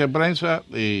 conferencia de prensa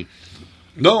y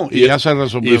ya se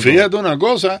resolvió. Y fíjate una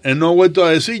cosa, él no ha vuelto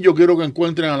a decir, yo quiero que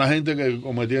encuentren a la gente que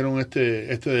cometieron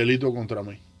este delito contra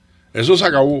mí. Eso se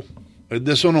acabó. Él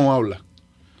de eso no habla.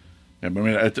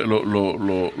 Mira,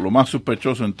 lo más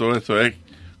sospechoso en todo esto es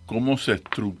cómo se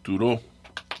estructuró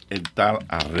el tal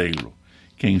arreglo,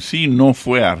 que en sí no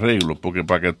fue arreglo, porque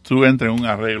para que tú entres en un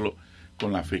arreglo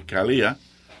con la fiscalía,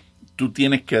 tú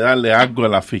tienes que darle algo a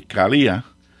la fiscalía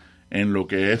en lo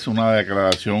que es una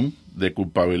declaración de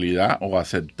culpabilidad o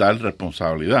aceptar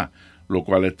responsabilidad, lo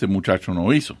cual este muchacho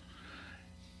no hizo.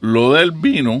 Lo del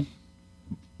vino,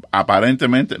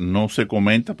 aparentemente no se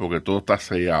comenta porque todo está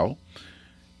sellado.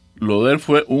 Lo de él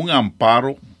fue un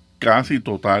amparo casi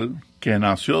total que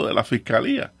nació de la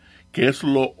fiscalía, que es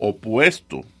lo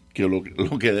opuesto que lo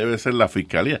que debe ser la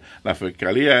fiscalía. La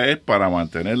fiscalía es para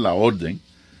mantener la orden.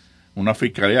 Una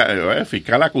fiscalía,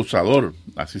 fiscal acusador,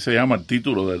 así se llama el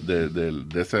título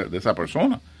de esa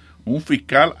persona. Un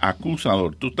fiscal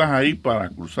acusador. Tú estás ahí para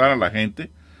acusar a la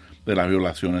gente de las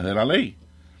violaciones de la ley.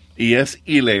 Y es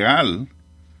ilegal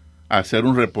hacer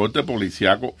un reporte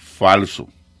policíaco falso.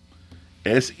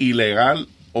 Es ilegal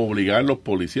obligar a los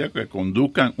policías que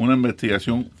conduzcan una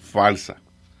investigación falsa.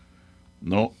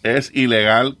 No es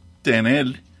ilegal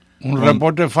tener un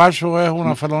reporte falso, es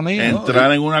una felonía.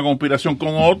 Entrar en una conspiración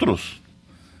con otros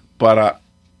para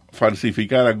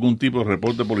falsificar algún tipo de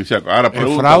reporte policíaco. Ahora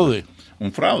pregunta, fraude.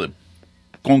 Un fraude.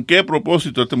 ¿Con qué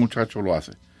propósito este muchacho lo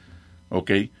hace?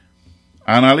 Ok.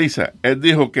 Analiza. Él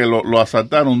dijo que lo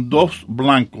asaltaron dos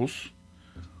blancos.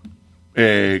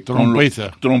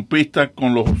 Trompistas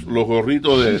con los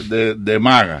gorritos de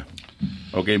MAGA.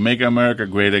 Ok, Make America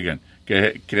Great Again.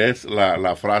 Que es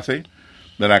la frase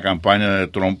de la campaña de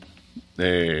Trump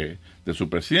de su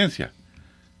presidencia.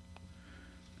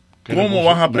 ¿Cómo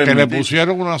vas a permitir? Que le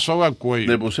pusieron una soga al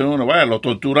cuello. Le pusieron lo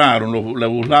torturaron, le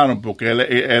burlaron, porque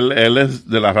él es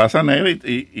de la raza negra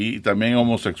y también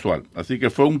homosexual. Así que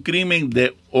fue un crimen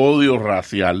de odio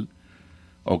racial.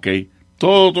 Ok,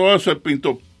 todo eso es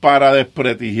pinto para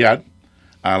desprestigiar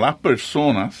a las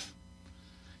personas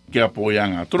que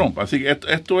apoyan a Trump. Así que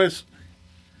esto es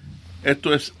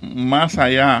más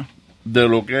allá de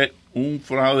lo que es un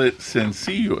fraude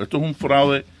sencillo. Esto es un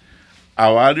fraude a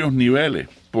varios niveles,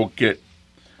 porque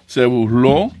se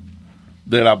burló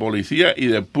de la policía y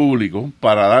del público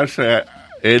para darse a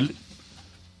él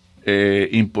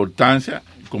importancia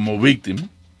como víctima.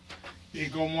 Y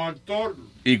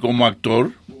como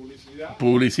actor.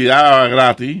 Publicidad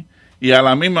gratis, y a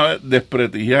la misma vez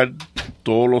desprestigiar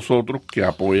todos los otros que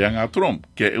apoyan a Trump,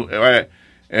 que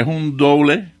es un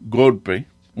doble golpe,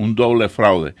 un doble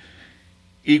fraude.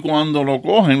 Y cuando lo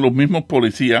cogen los mismos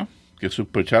policías que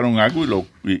sospecharon algo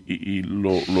y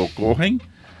lo cogen,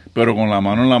 pero con la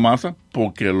mano en la masa,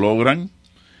 porque logran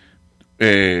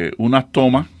unas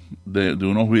tomas de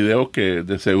unos videos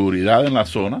de seguridad en la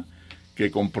zona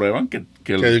que comprueban que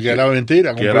era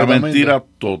mentira. Que era mentira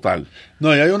total.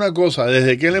 No, y hay una cosa,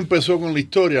 desde que él empezó con la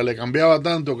historia, le cambiaba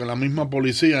tanto que la misma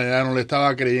policía ya no le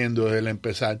estaba creyendo desde el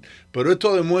empezar. Pero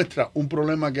esto demuestra un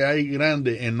problema que hay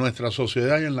grande en nuestra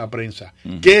sociedad y en la prensa.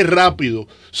 Qué rápido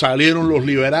salieron los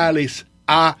liberales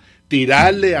a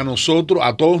tirarle a nosotros,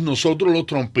 a todos nosotros los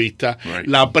trumpistas,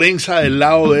 la prensa del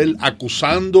lado de él,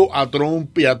 acusando a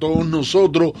Trump y a todos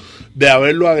nosotros de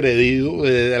haberlo agredido,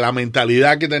 de la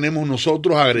mentalidad que tenemos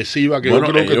nosotros agresiva, que yo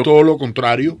creo que es todo lo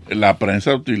contrario. La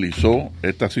prensa utilizó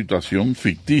esta situación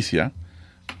ficticia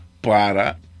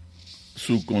para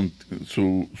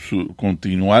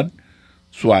continuar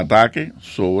su ataque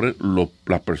sobre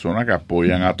las personas que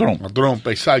apoyan a Trump. A Trump,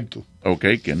 exacto.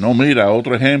 que no mira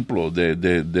otro ejemplo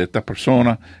de estas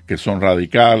personas que son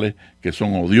radicales, que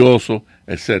son odiosos,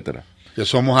 etcétera. Que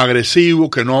somos agresivos,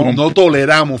 que no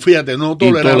toleramos, fíjate, no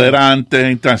toleramos.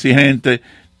 Intolerantes, intransigentes,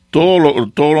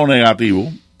 todo lo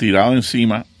negativo tirado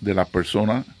encima de las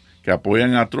personas que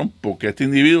apoyan a Trump, porque este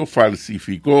individuo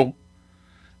falsificó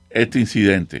este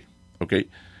incidente,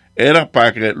 Era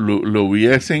para que lo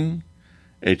hubiesen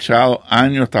echado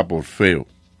años hasta por feo,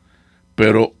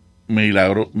 pero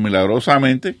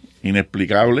milagrosamente,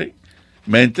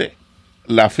 inexplicablemente,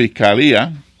 la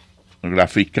fiscal,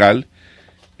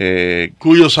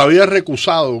 cuyo se había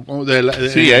recusado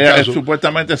ella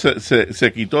supuestamente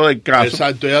se quitó del caso.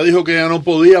 Exacto, ella dijo que ella no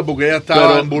podía porque ella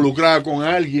estaba involucrada con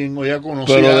alguien o ella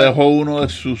conocía. Pero dejó uno de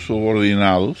sus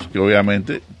subordinados, que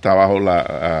obviamente está bajo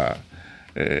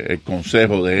el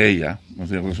consejo de ella.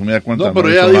 Pero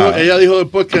ella dijo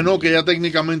después que ella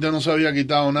técnicamente no se había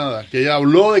quitado nada, que ella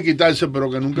habló de quitarse,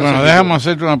 pero que nunca se quitó. Déjame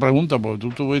hacerte una pregunta, porque tú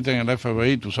estuviste en el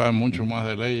FBI, tú sabes mucho más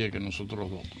de leyes que nosotros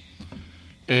dos.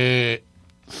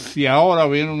 Si ahora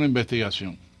viene una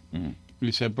investigación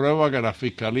y se prueba que la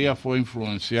fiscalía fue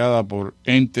influenciada por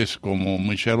entes como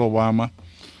Michelle Obama,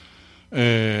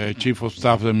 Chief of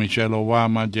Staff de Michelle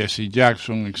Obama, Jesse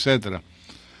Jackson, etcétera,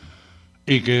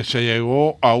 y que se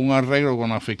llegó a un arreglo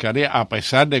con la fiscalía, a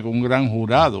pesar de que un gran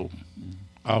jurado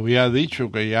había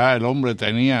dicho que ya el hombre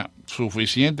tenía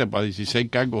suficiente para 16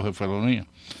 cargos de felonía,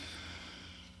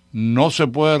 ¿no se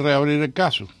puede reabrir el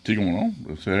caso? Sí, como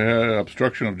no. Es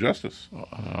obstruction of justice.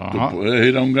 Tú puedes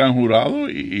ir a un gran jurado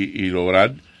y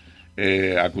lograr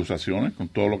acusaciones con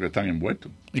todo lo que están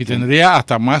envueltos. Y tendría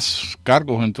hasta más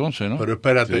cargos entonces, ¿no? Pero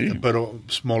espérate, pero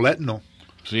Smollett no.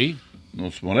 Sí. No,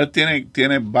 Smollett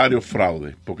tiene varios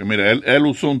fraudes. Porque mira, él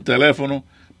usó un teléfono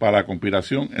para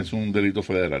conspiración, es un delito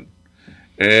federal.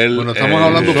 Estamos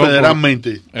hablando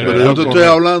federalmente, pero yo te estoy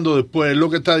hablando después, es lo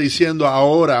que está diciendo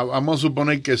ahora, vamos a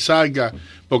suponer que salga,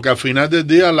 porque al final del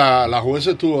día la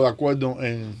jueza estuvo de acuerdo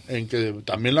en que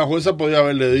también la jueza podía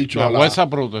haberle dicho La jueza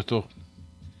protestó.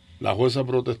 La jueza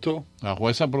protestó.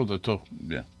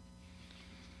 Yeah.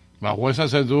 La jueza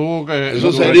se tuvo que...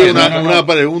 Eso sería una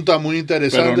pregunta muy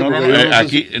interesante.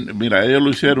 Aquí, mira, ellos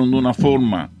lo hicieron de una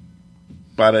forma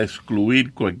para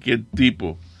excluir cualquier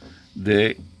tipo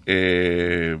de...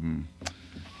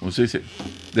 ¿cómo se dice?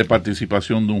 De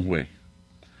participación de un juez.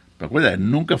 ¿Te acuerdas? Él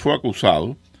nunca fue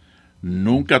acusado,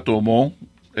 nunca tomó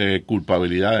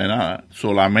culpabilidad de nada,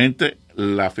 solamente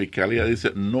la fiscalía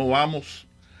dice no vamos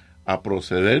a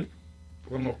proceder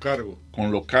con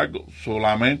los cargos,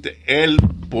 solamente él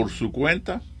por su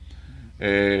cuenta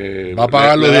va a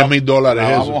pagar los $10,000.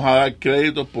 Vamos a dar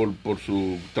crédito por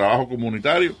su trabajo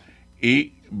comunitario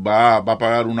y va a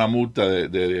pagar una multa de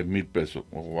 $10,000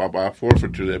 o va a pagar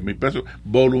forfeiture de $10,000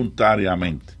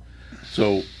 voluntariamente.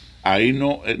 So, ahí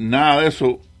no, nada de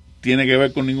eso tiene que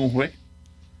ver con ningún juez.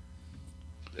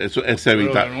 Eso es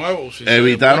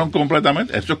evitaron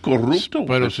completamente. Eso es corrupto.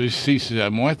 Pero si se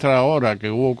demuestra ahora que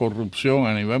hubo corrupción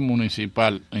a nivel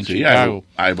municipal en Chicago,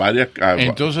 hay varias.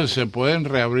 Entonces se pueden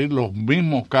reabrir los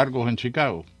mismos cargos en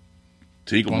Chicago.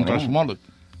 Sí, contra Smollett.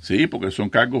 Sí, porque son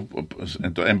cargos,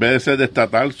 en vez de ser de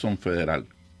estatal, son federal.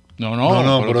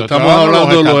 No, pero estamos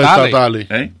hablando de los estatales.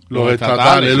 Los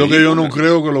estatales, es lo que yo no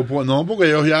creo que lo puedan. No, porque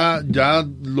ellos ya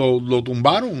lo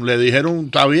tumbaron. Le dijeron,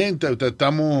 está bien, te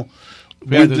estamos...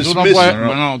 Fíjate,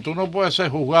 tú no puedes ser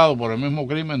juzgado por el mismo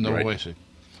crimen de los jueces.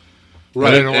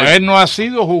 Pero él no ha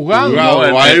sido juzgado.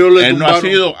 Él no ha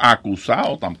sido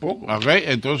acusado tampoco.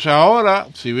 Entonces ahora,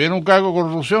 si viene un cargo de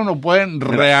corrupción, lo pueden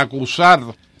reacusar.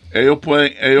 Ellos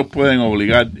pueden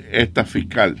obligar a esta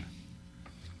fiscal.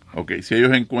 Si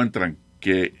ellos encuentran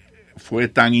que fue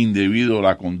tan indebido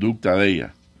la conducta de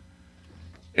ella,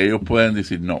 ellos pueden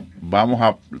decir no, vamos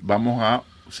a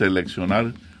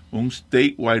seleccionar un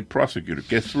statewide prosecutor,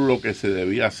 que es lo que se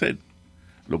debía hacer,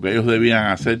 lo que ellos debían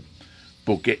hacer,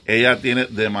 porque ella tiene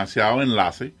demasiado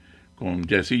enlace con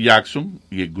Jesse Jackson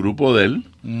y el grupo de él,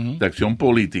 de acción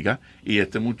política, y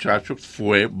este muchacho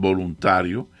fue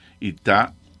voluntario y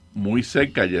está muy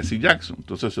cerca de Jesse Jackson.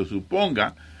 Entonces se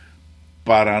suponga,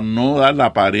 para no dar la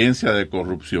apariencia de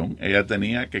corrupción, ella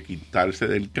tenía que quitarse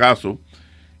del caso,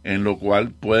 en lo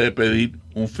cual puede pedir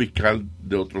un fiscal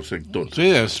de otro sector. Sí,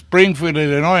 de Springfield,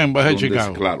 Illinois, en vez de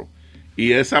Chicago. Claro.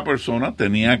 Y esa persona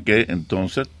tenía que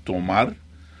entonces tomar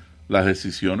las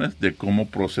decisiones de cómo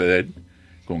proceder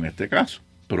con este caso,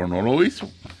 pero no lo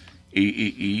hizo.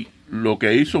 Y lo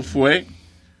que hizo fue,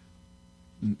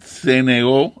 se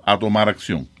negó a tomar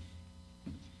acción.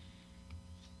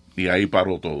 Y ahí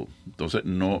paró todo. Entonces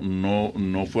no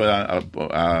fue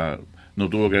no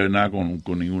tuvo que ver nada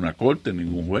con ninguna corte,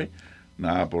 ningún juez,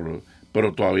 nada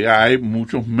pero todavía hay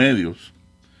muchos medios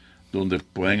donde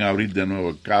pueden abrir de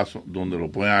nuevo el caso, donde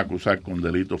lo pueden acusar con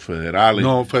delitos federales.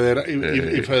 No,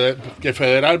 que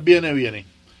federal viene.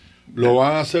 Lo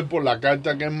van a hacer por la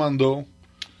carta que él mandó.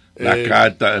 La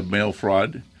carta, el mail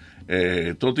fraud,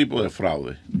 todo tipo de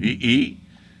fraude. Y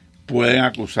pueden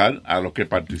acusar a los que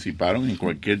participaron en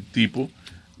cualquier tipo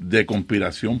de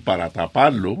conspiración para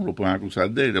taparlo, lo pueden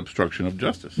acusar de obstruction of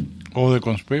justice. O de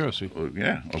conspiracy. O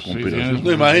conspiración. Sí,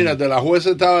 no, imagínate, la jueza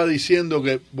estaba diciendo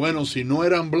que, bueno, si no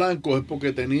eran blancos es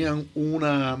porque tenían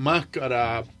una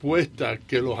máscara puesta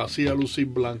que los hacía lucir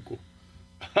blancos.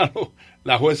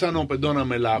 La jueza no,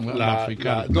 perdóname, la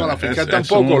fiscal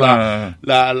tampoco, la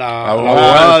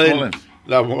abogada de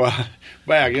la abogada.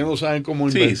 Vaya, que no saben cómo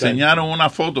inventar. Sí, enseñaron una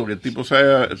foto que el tipo se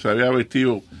había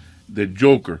vestido de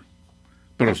Joker,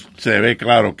 pero se ve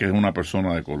claro que es una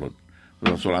persona de color.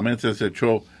 Pero solamente se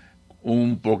echó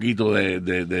un poquito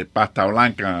de pasta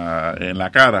blanca en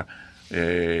la cara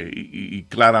y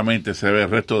claramente se ve el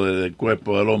resto del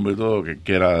cuerpo del hombre y todo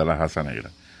que era de la raza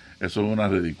negra. Eso es una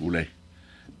ridiculez.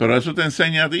 Pero eso te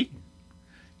enseña a ti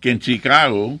que en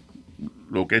Chicago,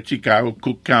 lo que es Chicago,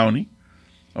 Cook County,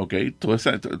 okay,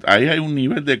 ahí hay un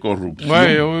nivel de corrupción.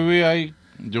 Bueno, yo viví ahí.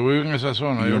 Yo vivo en esa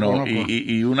zona.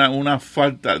 Y una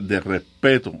falta de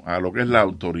respeto a lo que es la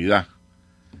autoridad,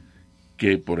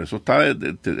 que por eso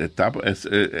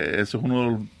es uno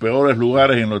de los peores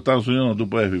lugares en los Estados Unidos donde tú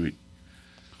puedes vivir.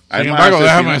 Sin embargo,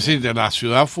 déjame decirte, la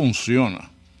ciudad funciona.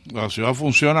 La ciudad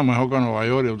funciona mejor que Nueva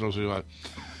York y otras ciudades.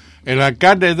 El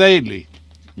alcalde Daley,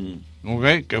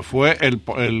 okay, que fue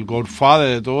el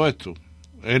godfather de todo esto,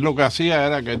 él lo que hacía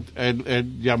era que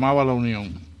él llamaba a la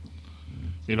unión.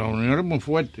 Y la unión es muy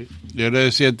fuerte. Yo le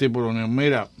decía al tipo de la unión,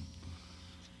 mira,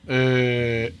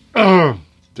 te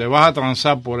vas a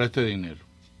transar por este dinero.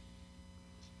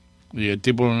 Y el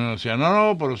tipo de la unión decía,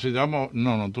 no, pero si damos,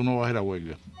 no, tú no vas a ir a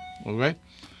huelga. ¿Ok?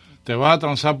 Te vas a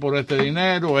transar por este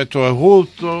dinero, esto es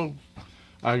justo,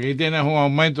 aquí tienes un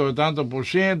aumento de tanto por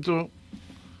ciento,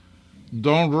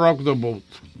 don't rock the boat.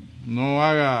 No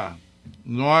hagas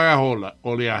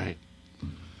oleaje.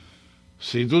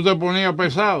 Si tú te ponías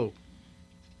pesado,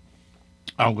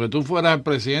 aunque tú fueras el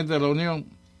presidente de la Unión,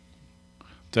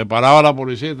 te paraba la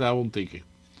policía y te daba un ticket.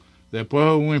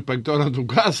 Después un inspector a tu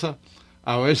casa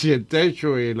a ver si el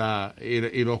techo y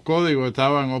los códigos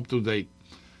estaban up to date.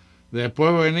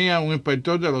 Después venía un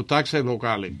inspector de los taxis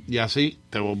locales y así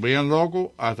te volvían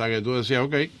loco hasta que tú decías,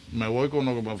 ok, me voy con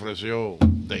lo que me ofreció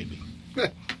Daily.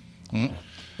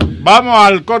 Vamos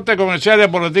al corte comercial de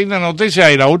Boletín de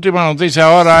Noticias, y la última noticia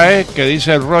ahora es que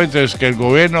dice el Reuters que el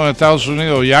gobierno de Estados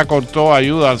Unidos ya cortó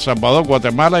ayuda a El Salvador,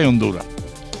 Guatemala y Honduras.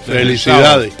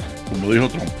 Felicidades. Como dijo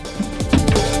Trump.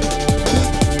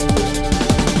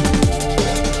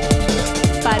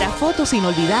 Para fotos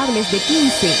inolvidables de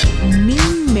 15,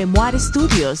 Min Memoir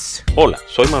Studios. Hola,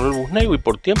 soy Manuel Busnego y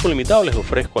por tiempo limitado les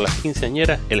ofrezco a las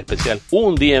quinceañeras el especial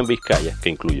Un Día en Vizcaya, que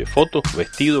incluye fotos,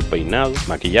 vestido, peinado,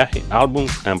 maquillaje, álbum,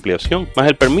 ampliación, más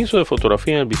el permiso de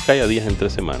fotografía en el Vizcaya días entre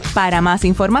semanas. Para más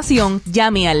información,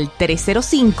 llame al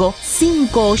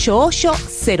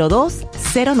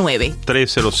 305-588-0209.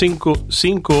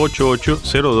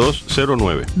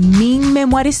 305-588-0209. Min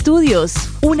Memoir Studios,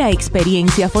 una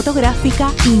experiencia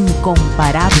fotográfica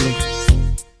incomparable.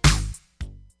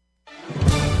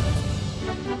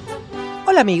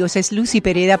 Hola amigos, es Lucy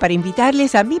Pereda para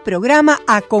invitarles a mi programa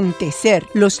Acontecer,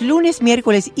 los lunes,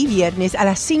 miércoles y viernes a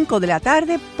las 5 de la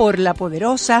tarde por la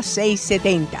Poderosa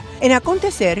 670. En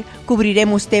Acontecer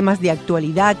cubriremos temas de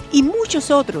actualidad y muchos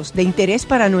otros de interés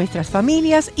para nuestras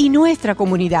familias y nuestra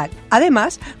comunidad.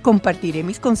 Además, compartiré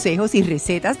mis consejos y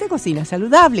recetas de cocina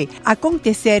saludable.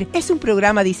 Acontecer es un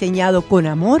programa diseñado con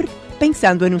amor,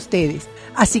 pensando en ustedes.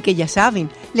 Así que ya saben,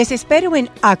 les espero en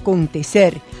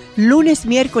Acontecer, lunes,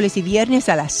 miércoles y viernes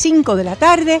a las 5 de la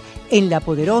tarde en la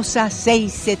Poderosa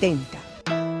 670.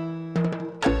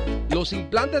 Los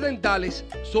implantes dentales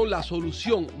son la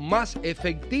solución más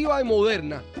efectiva y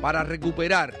moderna para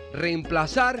recuperar,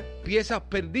 reemplazar piezas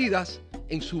perdidas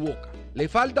en su boca. ¿Le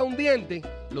falta un diente?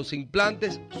 Los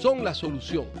implantes son la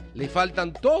solución. ¿Le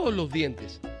faltan todos los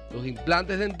dientes? Los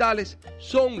implantes dentales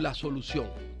son la solución.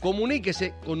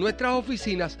 Comuníquese con nuestras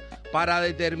oficinas para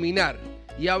determinar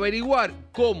y averiguar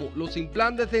cómo los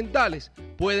implantes dentales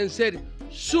pueden ser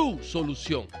su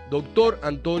solución. Doctor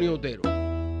Antonio Otero.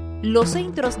 Los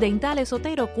centros dentales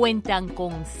Otero cuentan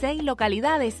con 6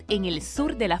 localidades en el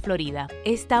sur de la Florida.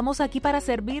 Estamos aquí para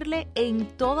servirle en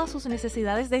todas sus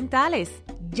necesidades dentales.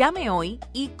 Llame hoy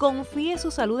y confíe su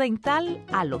salud dental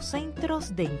a los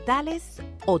Centros Dentales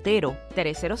Otero.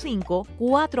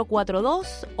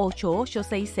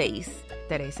 305-442-8866.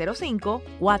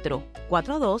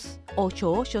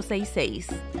 305-442-8866.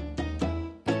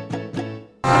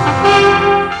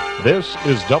 This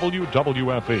is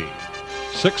WWFE,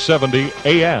 670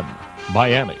 AM,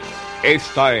 Miami.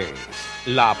 Esta es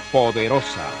La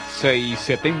Poderosa,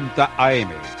 670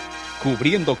 AM,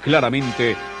 cubriendo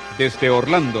claramente desde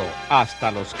Orlando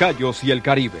hasta Los Cayos y el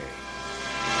Caribe.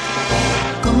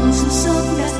 Con sus